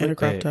 Baby. And a slick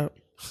crop back. top.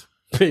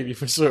 Baby,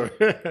 for sure.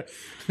 But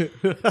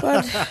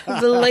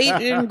the late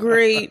and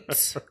great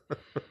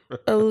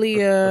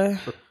Aaliyah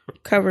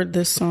covered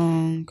this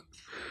song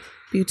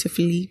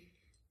beautifully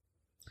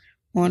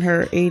on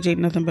her Age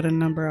Ain't Nothing But a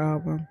Number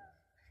album.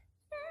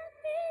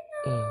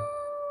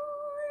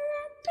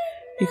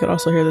 You could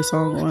also hear the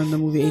song on the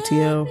movie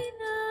ATL.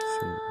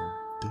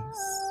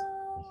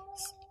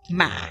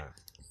 My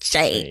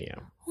shade.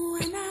 Damn.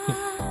 when I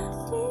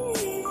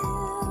feel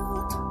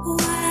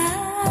what I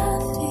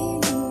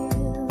feel.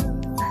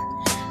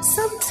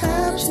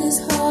 Sometimes it's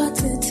hard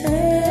to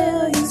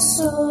tell you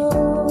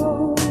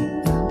so.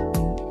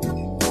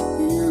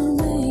 You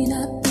may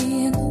not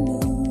be in the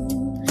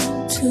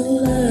mood to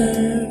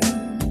learn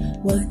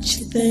what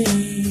you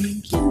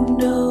think you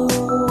know.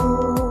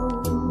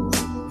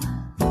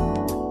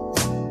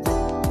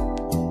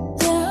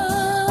 There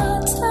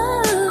are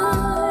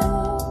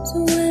times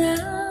when I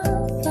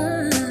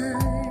find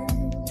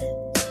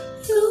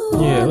you Yeah,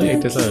 let me wanna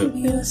get this up.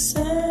 keep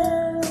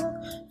yourself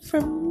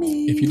from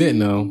me. If you didn't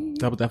know,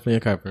 that was definitely a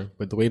cover.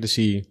 But the way that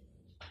she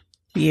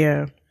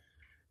Yeah.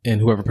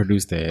 and whoever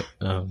produced that,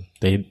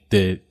 they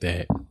did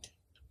that.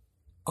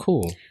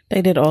 Cool.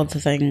 They did all the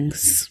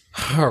things.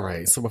 All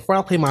right. So before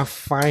I play my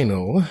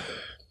final, let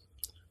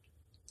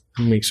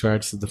me make sure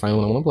this is the final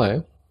one I want to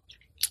play.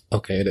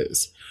 Okay, it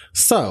is.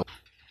 So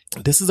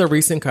this is a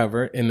recent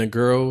cover, and the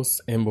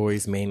girls and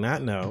boys may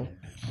not know.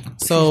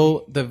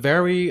 So the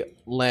very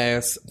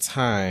last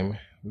time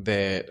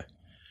that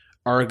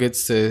our good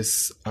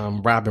sis,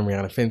 Robin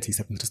Rihanna Fenty,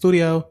 stepped into the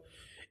studio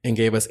and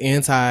gave us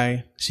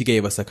Anti, she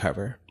gave us a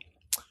cover.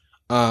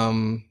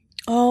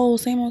 Oh,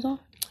 same old song?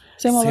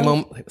 Same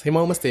Same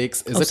Old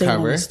Mistakes is a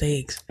cover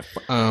Mistakes.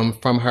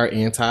 from her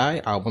Anti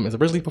album. It's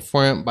originally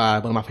performed by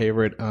one of my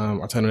favorite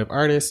alternative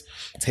artists,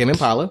 Tame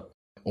Impala,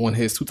 on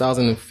his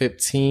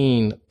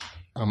 2015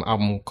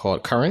 album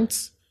called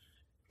Currents.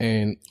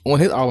 And on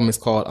his album it's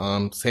called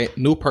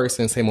New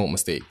Person, Same Old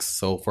Mistakes.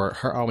 So for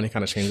her album, they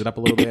kind of changed it up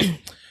a little bit.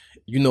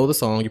 You know the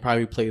song. You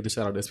probably played the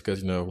shit out of this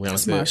because, you know,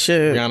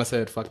 Rihanna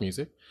said fuck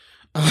music.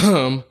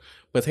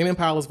 But Tame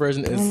Impala's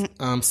version is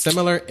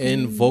similar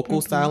in vocal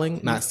styling.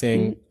 Not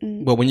saying,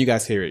 but when you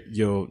guys hear it,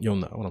 you'll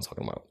know what I'm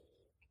talking about.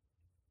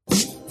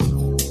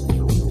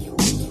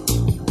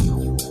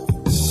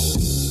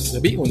 The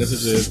beat on this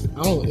is just,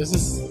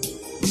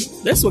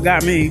 This what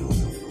got me.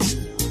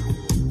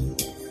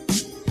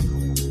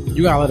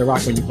 you gotta let it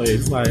rock when you play it.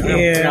 It's like,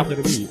 I gotta play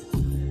the beat.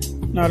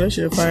 No, that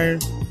shit fire.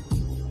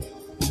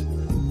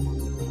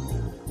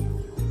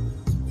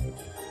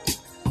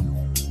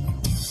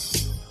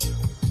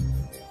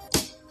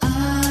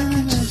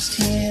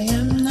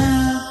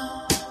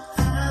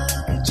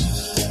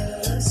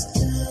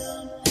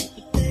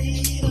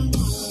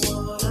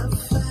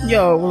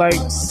 Yo, like,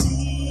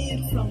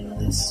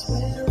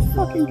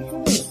 fucking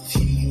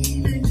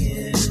good.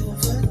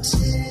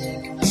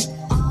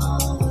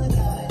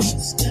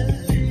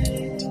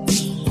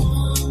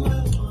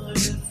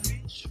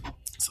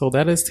 So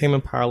that is Tame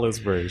Impala's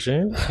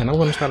version, and I'm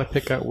gonna try to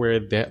pick up where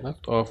that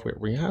left off with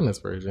Rihanna's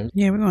version.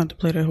 Yeah, we're gonna have to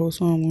play that whole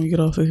song when we get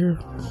off of here.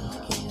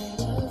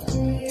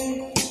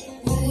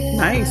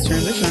 Nice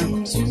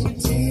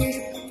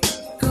transition.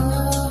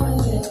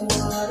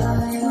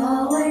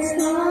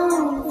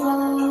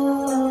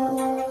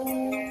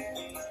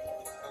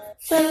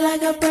 Feel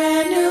like a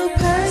brand new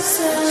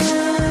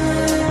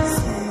person.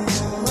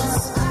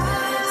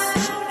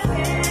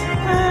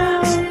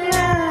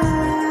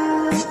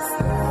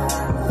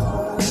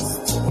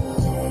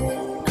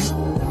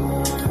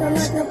 Feel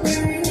like a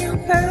brand new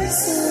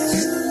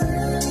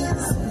person.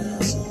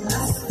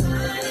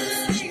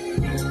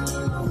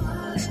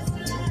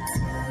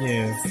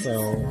 Yeah,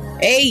 so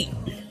 8.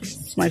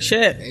 Like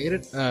shit.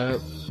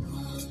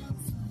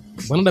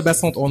 One of the best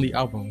songs on the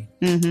album.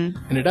 Mm-hmm.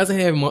 And it doesn't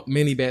have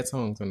many bad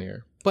songs on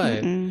there.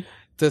 But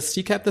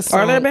she kept the song.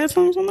 Are there bad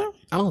songs on there?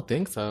 I don't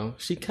think so.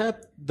 She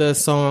kept the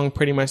song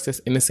pretty much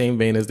just in the same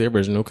vein as the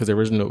original, because the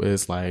original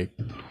is like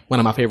one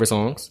of my favorite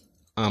songs.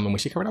 And when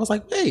she covered it, I was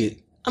like,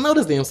 wait, I know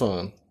this damn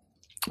song.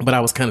 But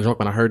I was kind of drunk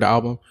when I heard the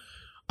album,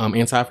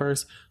 Anti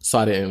first, so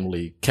I didn't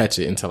really catch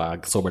it until I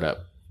sobered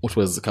up, which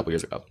was a couple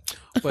years ago.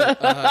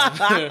 But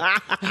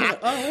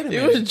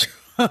You was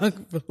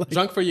drunk.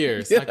 Drunk for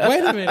years. Like,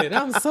 wait a minute,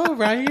 I'm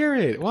sober. I hear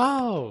it.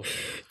 Wow.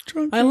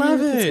 Drunk I love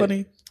years. it. It's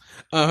funny.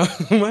 I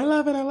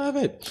love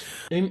it.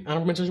 Any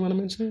honorable mentions you want to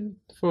mention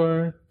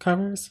for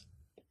covers?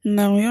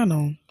 No, y'all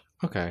don't.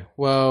 Okay.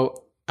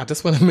 Well, I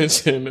just want to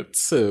mention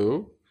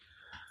too,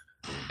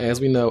 as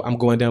we know, I'm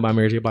Going Down by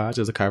Mary J. Blige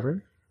is a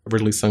cover,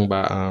 originally sung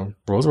by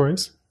Rolls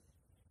Royce.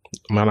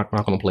 I'm not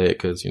going to play it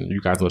because you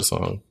guys know the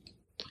song.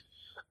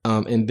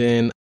 And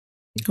then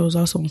It was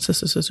also on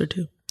Sister Sister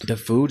too. the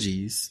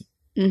Fugees,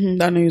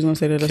 I knew you was gonna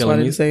say that. That's why I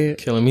didn't say it.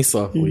 Killing Me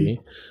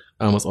Softly,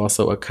 was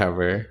also a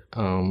cover.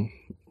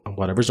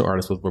 Well, the original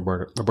artist was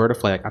Roberta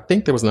Flack. I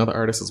think there was another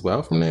artist as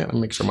well from that. Let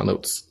me make sure my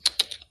notes.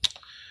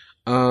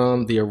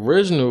 The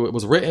original, it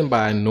was written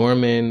by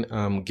Norman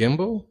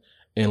Gimbel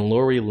and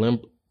Lori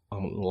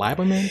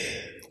Lieberman.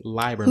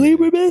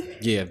 Lieberman?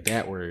 Yeah,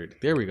 that word.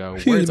 There we go.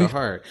 Words are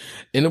hard.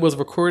 And it was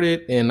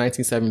recorded in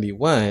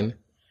 1971,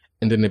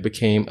 and then it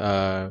became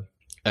a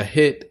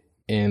hit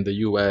in the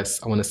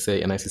U.S., I want to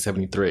say, in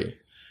 1973.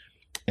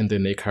 And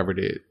then they covered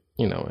it,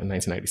 in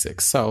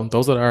 1996. So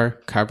those are our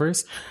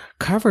covers.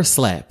 Cover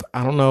slap.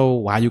 I don't know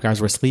why you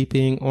guys were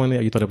sleeping on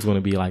it. You thought it was going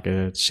to be like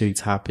a shitty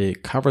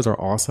topic. Covers are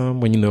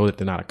awesome when you know that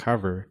they're not a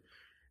cover.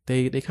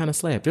 They kind of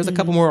slap. There's a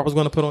couple more I was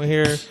going to put on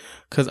here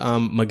because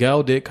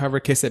Miguel did cover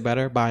Kiss It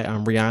Better by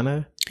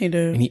Rihanna. He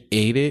did. And he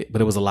ate it,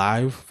 but it was a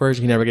live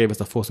version. He never gave us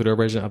the full studio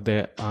version of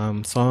that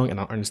song, and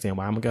I don't understand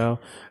why, Miguel.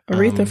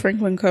 Aretha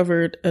Franklin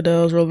covered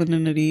Adele's Rolling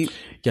in the Deep.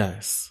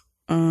 Yes.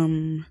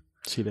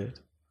 She did.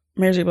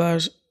 Mary J.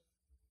 Blige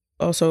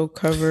also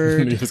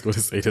covered... You was going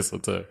to say this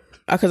one too.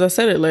 Because I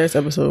said it last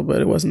episode,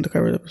 but it wasn't the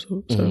covered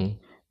episode. So,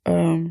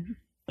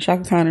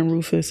 Shaka Khan and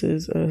Rufus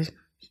is a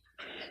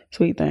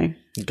sweet thing.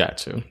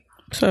 Got you.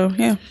 So,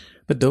 yeah.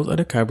 But those are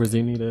the covers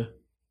you need to...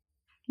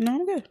 No,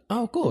 I'm good.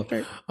 Oh, cool.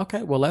 Great.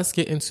 Okay, well, let's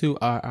get into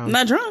our... I'm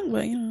not drunk,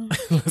 but,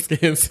 let's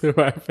get into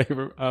our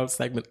favorite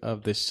segment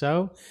of the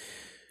show.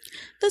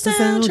 The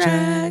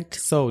soundtrack.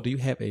 So, do you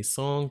have a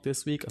song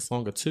this week? A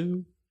song or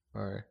two?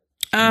 Or...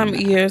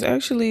 Yes,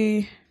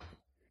 actually,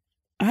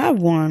 I have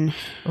one.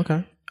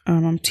 Okay.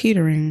 I'm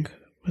teetering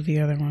with the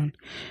other one,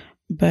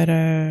 but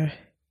I'm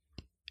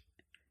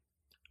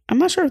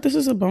not sure if this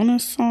is a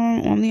bonus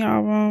song on the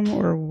album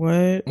or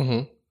what.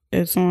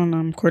 It's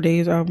on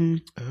Corday's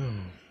album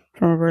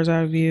From a Bird's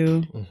Eye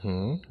View.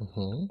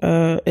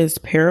 It's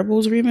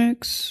Parables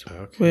remix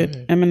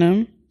with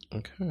Eminem.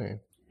 Okay.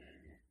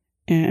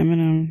 And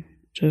Eminem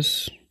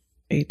just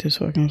ate this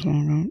fucking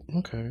song up.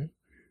 Okay.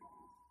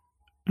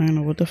 I don't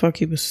know what the fuck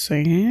he was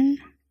saying.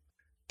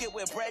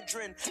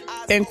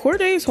 And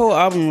Corday's whole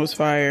album was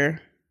fire.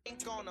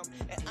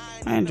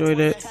 I enjoyed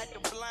it.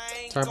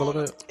 Sorry, a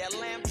little bit.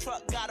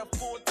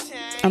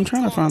 I'm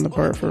trying to find the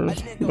part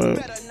first, but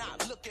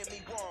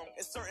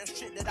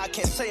I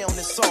can't say on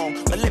this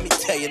song, but let me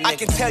tell you, I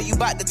can tell you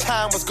about the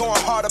time was going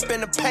hard up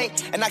in the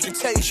paint, and I can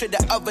tell you shit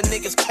that other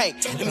niggas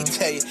can't. Let me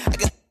tell you,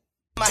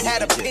 I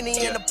had a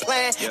penny and a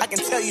plan. I can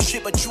tell you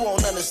shit, but you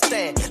won't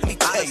understand. Let me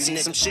tell you, seen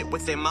some shit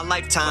within my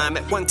lifetime.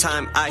 At one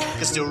time, I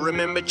can still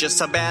remember just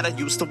how bad I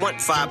used to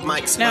want 5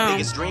 mics. No. My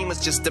biggest dream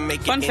was just to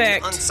make Fun it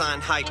fact. into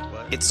unsigned hype.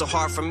 It's so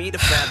hard for me to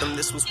fathom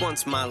this was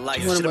once my life.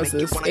 When was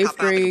this? 8th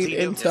grade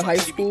into high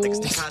school?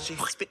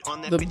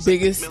 The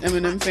biggest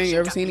Eminem fan you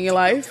ever seen in your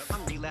life?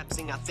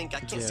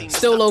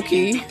 Still low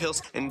key. But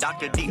it's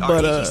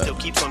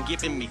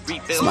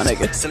my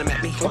nigga. Send them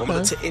at me.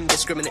 Okay. To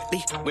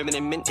indiscriminately. Women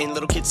and men and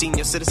little kids,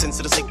 senior citizens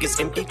to the sick is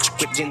empty.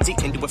 Whip Gen Z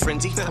into a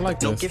frenzy. I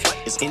like No this.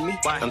 gift is in me.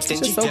 I'm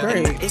stingy. It's just so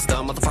great. It's the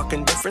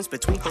motherfucking difference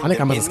between. I think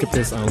I'm gonna skip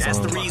this That's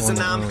the song. reason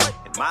I'm in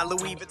my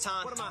Louis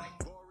Vuitton. What am I?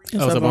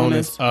 It's Oh, it's a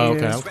bonus. Oh,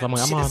 okay. Yeah. I'm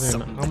like, I'm out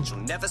there.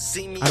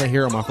 I didn't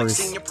hear it on my first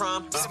spin.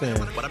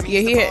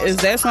 Yeah, is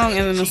that song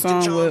and then the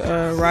song with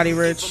Roddy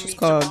Ricch. It's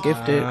called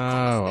Gifted.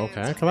 Oh,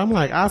 okay. Because I'm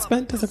like, I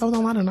spent this. If I was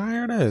online and I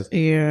heard this.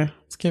 Yeah.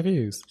 It's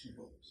confused.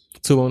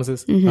 2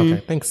 bonuses.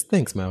 Okay.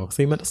 Thanks, Mel.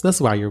 See, this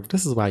is why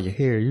you're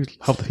here. You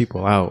help the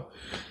people out.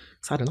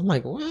 So I'm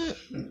like, what?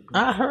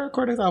 I heard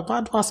Corday's out.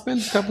 Why do I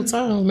spend it a couple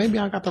times? Maybe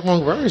I got the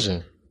wrong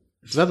version.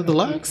 Is that the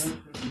deluxe?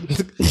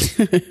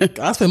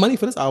 I spent money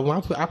for this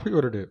album. I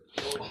pre-ordered it.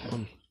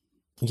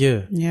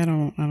 Yeah. Yeah, I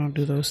don't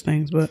do those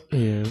things, but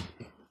Yeah.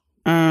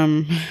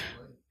 I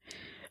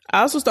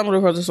also stumbled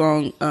across the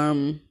song.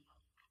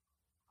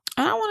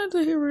 I wanted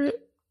to hear it,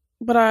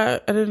 but I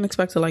didn't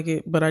expect to like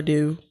it, but I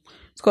do.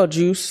 It's called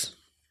Juice.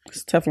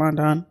 It's Teflon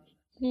Don.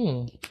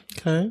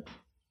 Okay.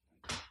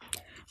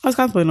 I was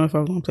contemplating if I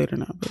was gonna play it or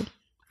not, but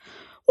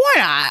why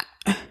not?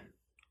 I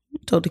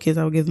told the kids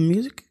I would give them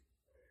music.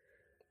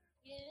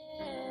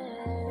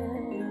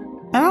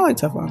 And I like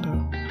Teflon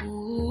though.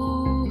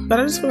 But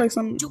I just feel like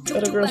some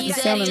other girls be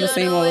sounding the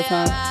same all the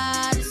time.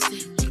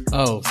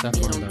 Oh,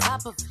 Steflon.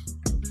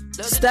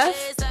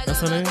 Steph? That's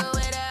her name?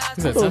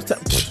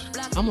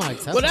 I'm like,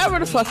 Teflon. Whatever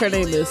the fuck her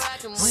name is.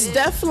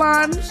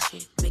 Steflon.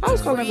 I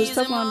was calling her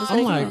Steflon.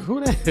 I'm like,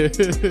 who that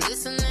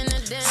is?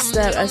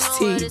 Steph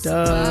ST.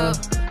 Duh.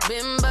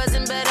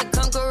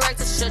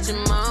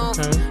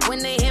 Okay. When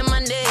they hear my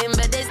name,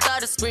 but they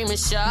started screaming,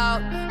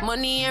 shout.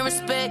 Money and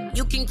respect,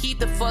 you can keep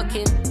the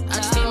fucking. I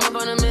just came up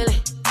on a million,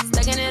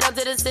 stacking it up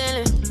to the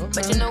ceiling.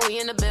 But you know we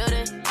in the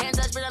building. Can't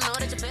touch, but I know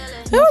that you feel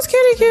it. That was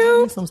cutie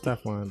cute. Some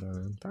Steflon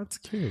done. That's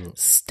cute.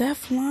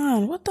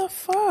 Steflon, what the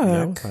fuck?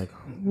 Yeah, I was like,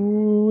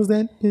 who's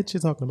that bitch you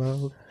talking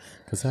about?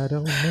 Because I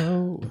don't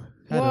know.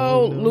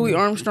 Whoa, Louis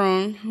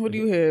Armstrong, what do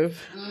you have?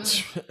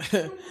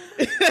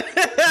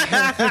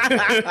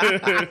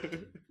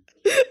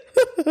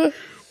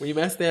 When you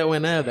messed that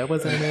one up, that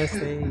wasn't a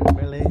mistake.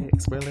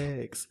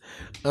 Relax.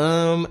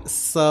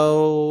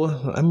 So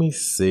let me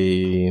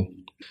see.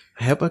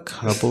 I have a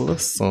couple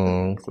of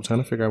songs. I'm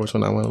trying to figure out which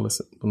one I want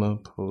to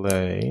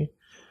play.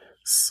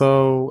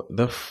 So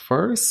the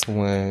first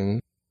one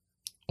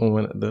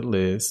on the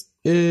list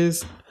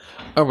is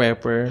a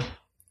rapper.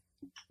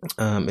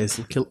 It's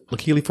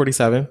Lakili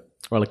 47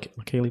 or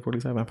Lakili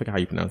 47. I forget how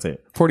you pronounce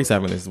it.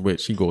 47 is what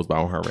she goes by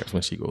on her raps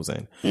when she goes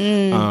in.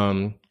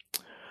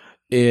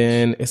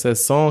 And it's a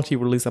song she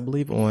released, I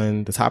believe,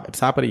 on the top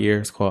of the year.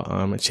 It's called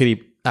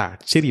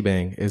Chitty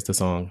Bang is the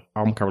song.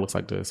 Album cover looks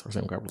like this, or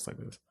same cover looks like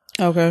this.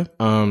 Okay.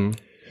 I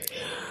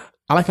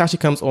like how she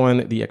comes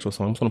on the actual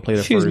song. I'm just gonna play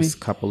the first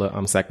couple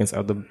of seconds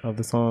of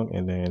the song,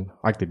 and then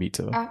I like the beat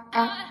too.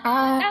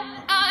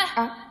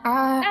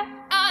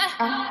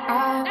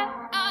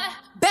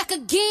 Back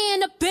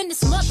again up in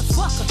this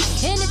motherfucker.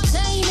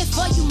 Entertainment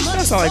for you motherfuckers.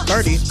 That's all like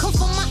Cardi. Come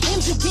for my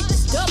M's, you get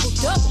this double.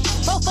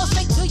 Fofo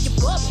straight to your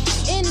bubble.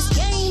 In this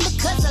game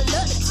because I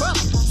love the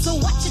trouble. So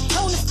watch your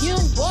tone if you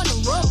don't wanna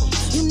rumble.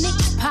 You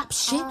niggas pop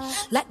shit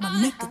like my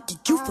nigga.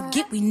 Did you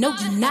forget we know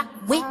you not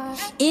with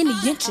any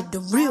inch of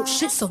the real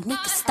shit? So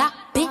nigga stop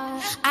it.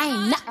 I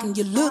ain't knocking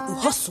your little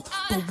hustle,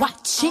 but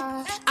watch it.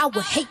 I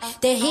would hate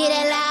to hear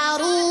that loud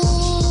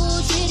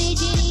ooh,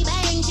 chitty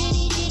bang,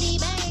 chitty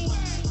bang.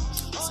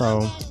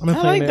 So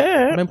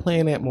I've been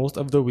playing that most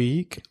of the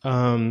week.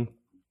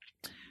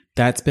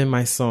 That's been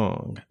my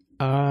song.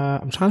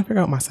 I'm trying to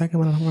figure out my second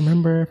one. I don't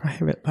remember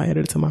if I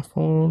added it to my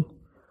phone.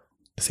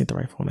 This ain't the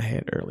right phone I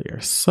had earlier.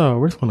 So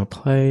we're just gonna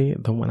play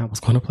the one I was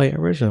gonna play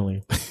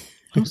originally.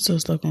 I'm still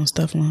stuck on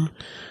Steflon.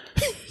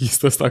 You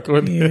still stuck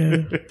on it?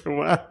 Yeah.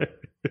 Why?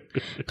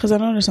 Because I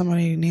know there's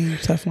somebody named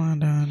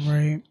Teflon Don,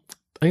 right?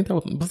 I think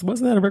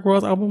wasn't that a Rick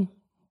Ross album?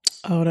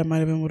 Oh, that might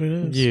have been what it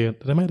is. Yeah,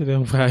 that might have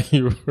been what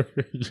you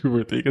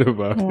were thinking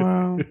about.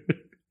 Wow.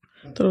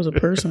 I thought it was a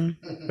person.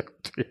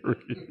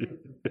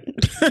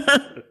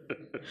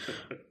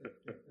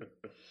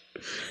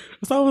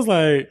 So I was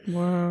like,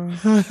 wow.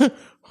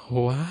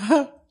 What?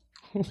 I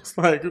was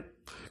like, do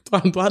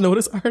I know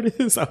this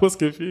artist? I was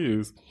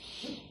confused.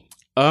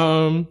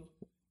 Yeah,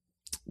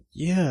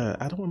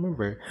 I don't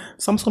remember.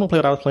 So I'm just gonna play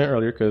what I was playing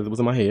earlier because it was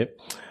in my head.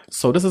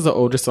 So this is an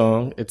older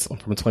song. It's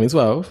from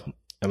 2012.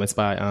 And it's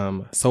by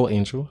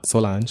Solange.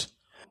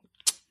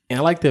 And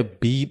I like the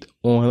beat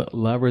on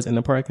Lovers in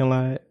the Parking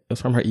Lot.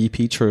 It's from her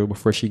EP True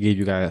before she gave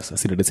you guys a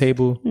seat at the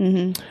table.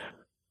 Mm-hmm.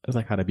 It's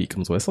like how the beat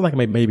comes on. It's like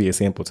maybe a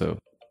sample too.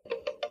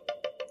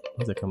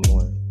 How's it come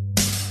on?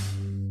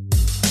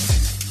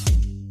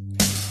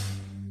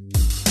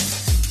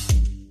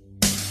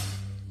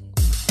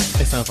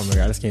 It sounds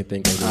familiar. I just can't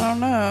think of it. I don't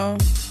know.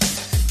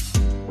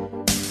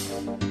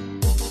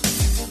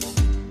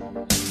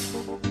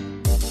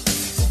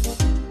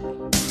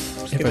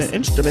 Give it an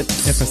instrument.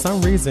 And for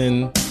some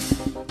reason,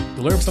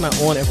 the lyrics are not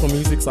on Apple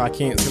Music, so I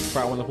can't skip the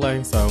part I want to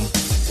play. So I'm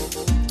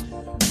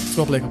just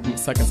gonna play a couple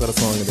seconds of the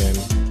song and then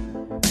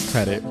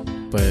cut it.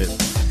 But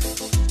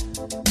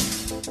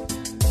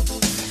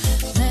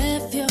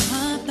Left your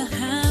heart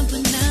behind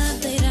when I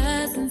laid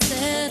eyes and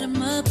said I'm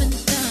up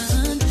and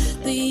done.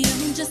 But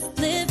I'm just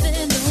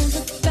living, don't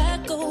look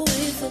back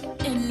away for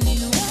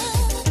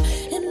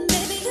anyone. And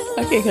maybe you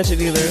I can't catch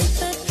it either.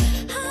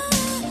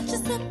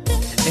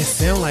 it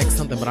sounds like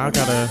something, but I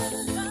gotta.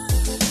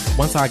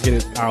 Once I get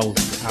it, I'll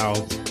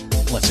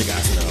let you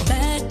guys know.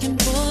 back and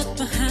forth,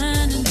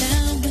 behind and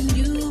down when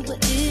you were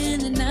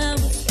in and I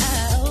was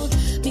out.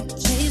 Me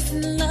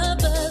chasing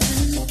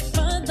lovers in the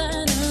front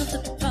line of the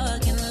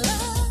parking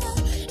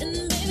lot.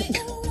 And maybe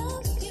I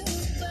lost you,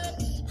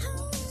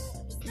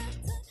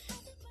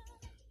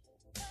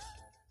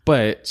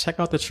 But check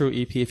out the True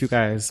EP if you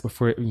guys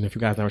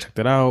never checked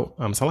it out.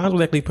 Solange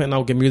was actually putting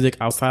out good music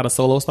outside of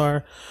Solo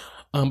Star.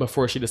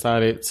 Before she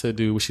decided to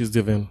do what she's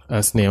giving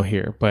us now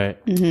here.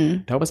 But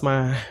that was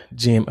my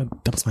jam.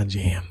 That was my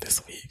jam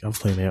this week. I was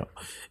playing that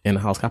in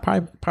the house.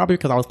 Probably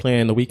because I was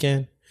playing The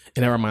Weeknd.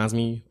 And that reminds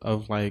me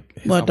of like...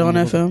 What, Dawn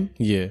FM?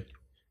 Yeah.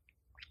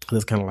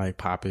 It's kind of like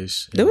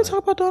popish. Did we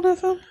talk about Dawn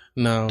FM?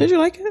 No. Did you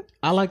like it?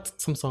 I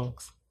liked some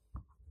songs.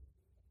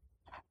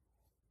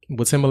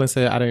 what Timbaland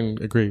said, I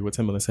didn't agree with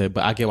Timbaland said,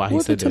 but I get why he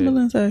What said did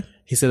Timbaland say?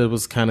 He said it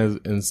was kind of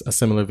in a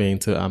similar vein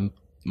to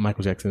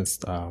Michael Jackson's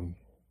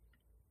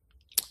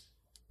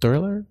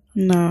Thriller.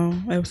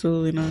 No,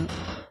 absolutely not.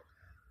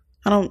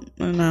 I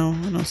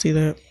don't see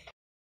that.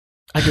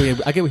 I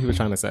get what he was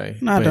trying to say.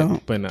 No, I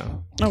don't. But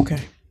no. Okay.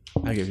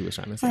 I get what he was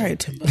trying to say. All right,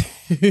 Timbo.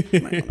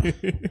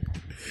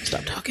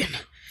 Stop talking.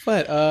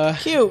 But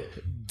Cute.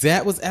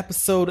 That was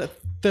episode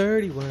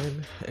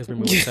 31, as we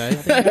would say. I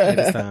think I got it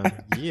this time.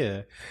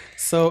 Yeah.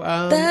 So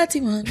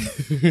 31.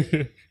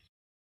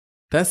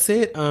 That's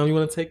it. You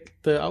want to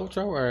take the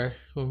outro, or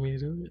you want me to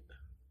do it?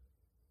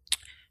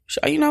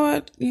 You know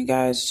what, you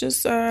guys,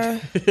 just follow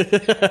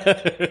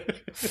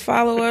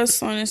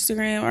us on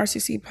Instagram,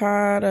 RCC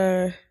Pod.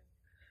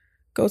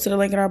 Go to the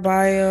link in our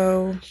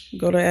bio.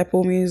 Go to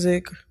Apple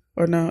Music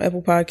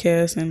Apple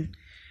Podcasts, and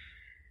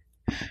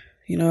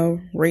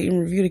rate and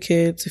review the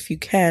kids if you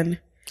can.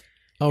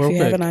 Oh, if you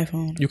quick. have an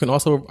iPhone, you can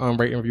also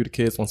rate and review the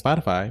kids on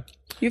Spotify.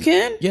 You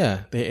can?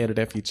 Yeah, they added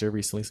that feature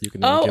recently, so you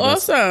can give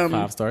awesome.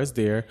 us 5 stars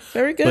there.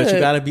 Very good. But you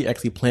gotta be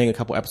actually playing a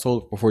couple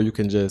episodes before you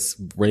can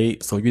just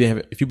rate. So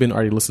if you've been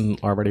already listening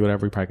already,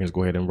 whatever, you probably can just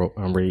go ahead and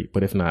rate.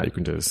 But if not, you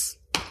can just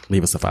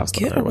leave us a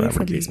 5-star or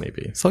whatever the case may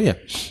be. So yeah.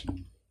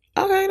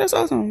 Okay, that's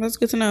awesome. That's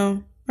good to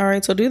know. All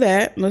right, so do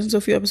that. Listen to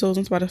a few episodes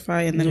on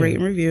Spotify and then rate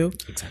and review.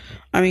 Exactly.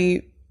 I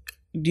mean,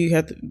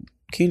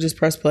 can you just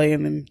press play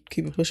and then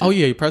keep it pushing? Oh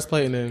yeah, you press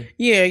play and then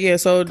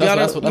So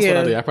that's what I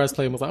did. I pressed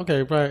play and was like,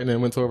 okay, right, and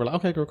then went to over like,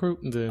 okay,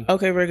 recruit, and then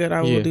okay, very good.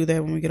 I will do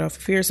that when we get off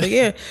of here. So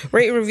yeah,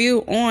 rate and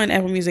review on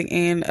Apple Music,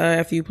 and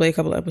after you play a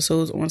couple of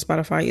episodes on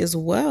Spotify as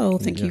well.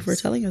 Thank you for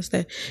telling us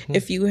that.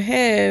 If you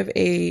have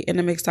in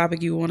the mix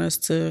topic you want us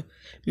to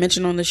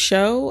mention on the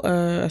show,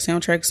 a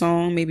soundtrack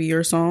song, maybe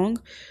your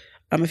song.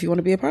 If you want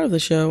to be a part of the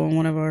show on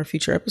one of our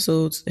future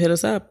episodes, hit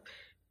us up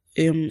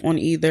on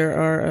either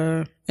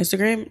our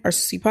Instagram,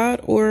 RCC Pod,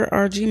 or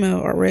our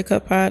Gmail, our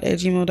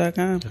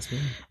redcuppod@gmail.com. That's me.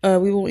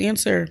 We will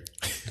answer.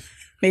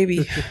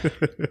 Maybe.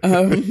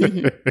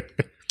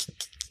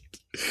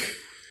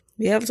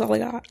 Yeah, that's all I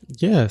got.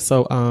 Yeah,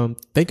 so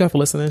thank y'all for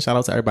listening. Shout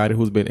out to everybody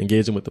who's been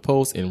engaging with the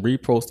post and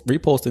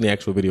reposting the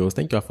actual videos.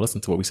 Thank y'all for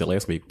listening to what we said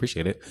last week.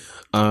 Appreciate it.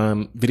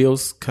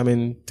 Videos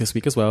coming this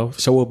week as well.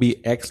 Show will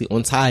be actually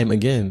on time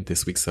again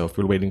this week. So if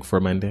you're waiting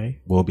for Monday,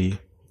 we'll be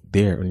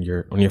there on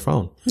your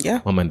phone.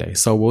 Yeah. On Monday.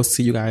 So we'll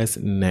see you guys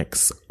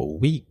next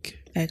week.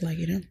 Act like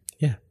you do.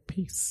 Yeah.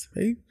 Peace.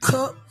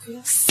 Cup,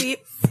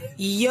 sip,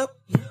 yup,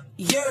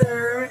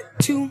 you're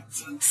 2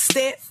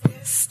 step,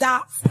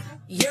 stop,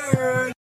 you're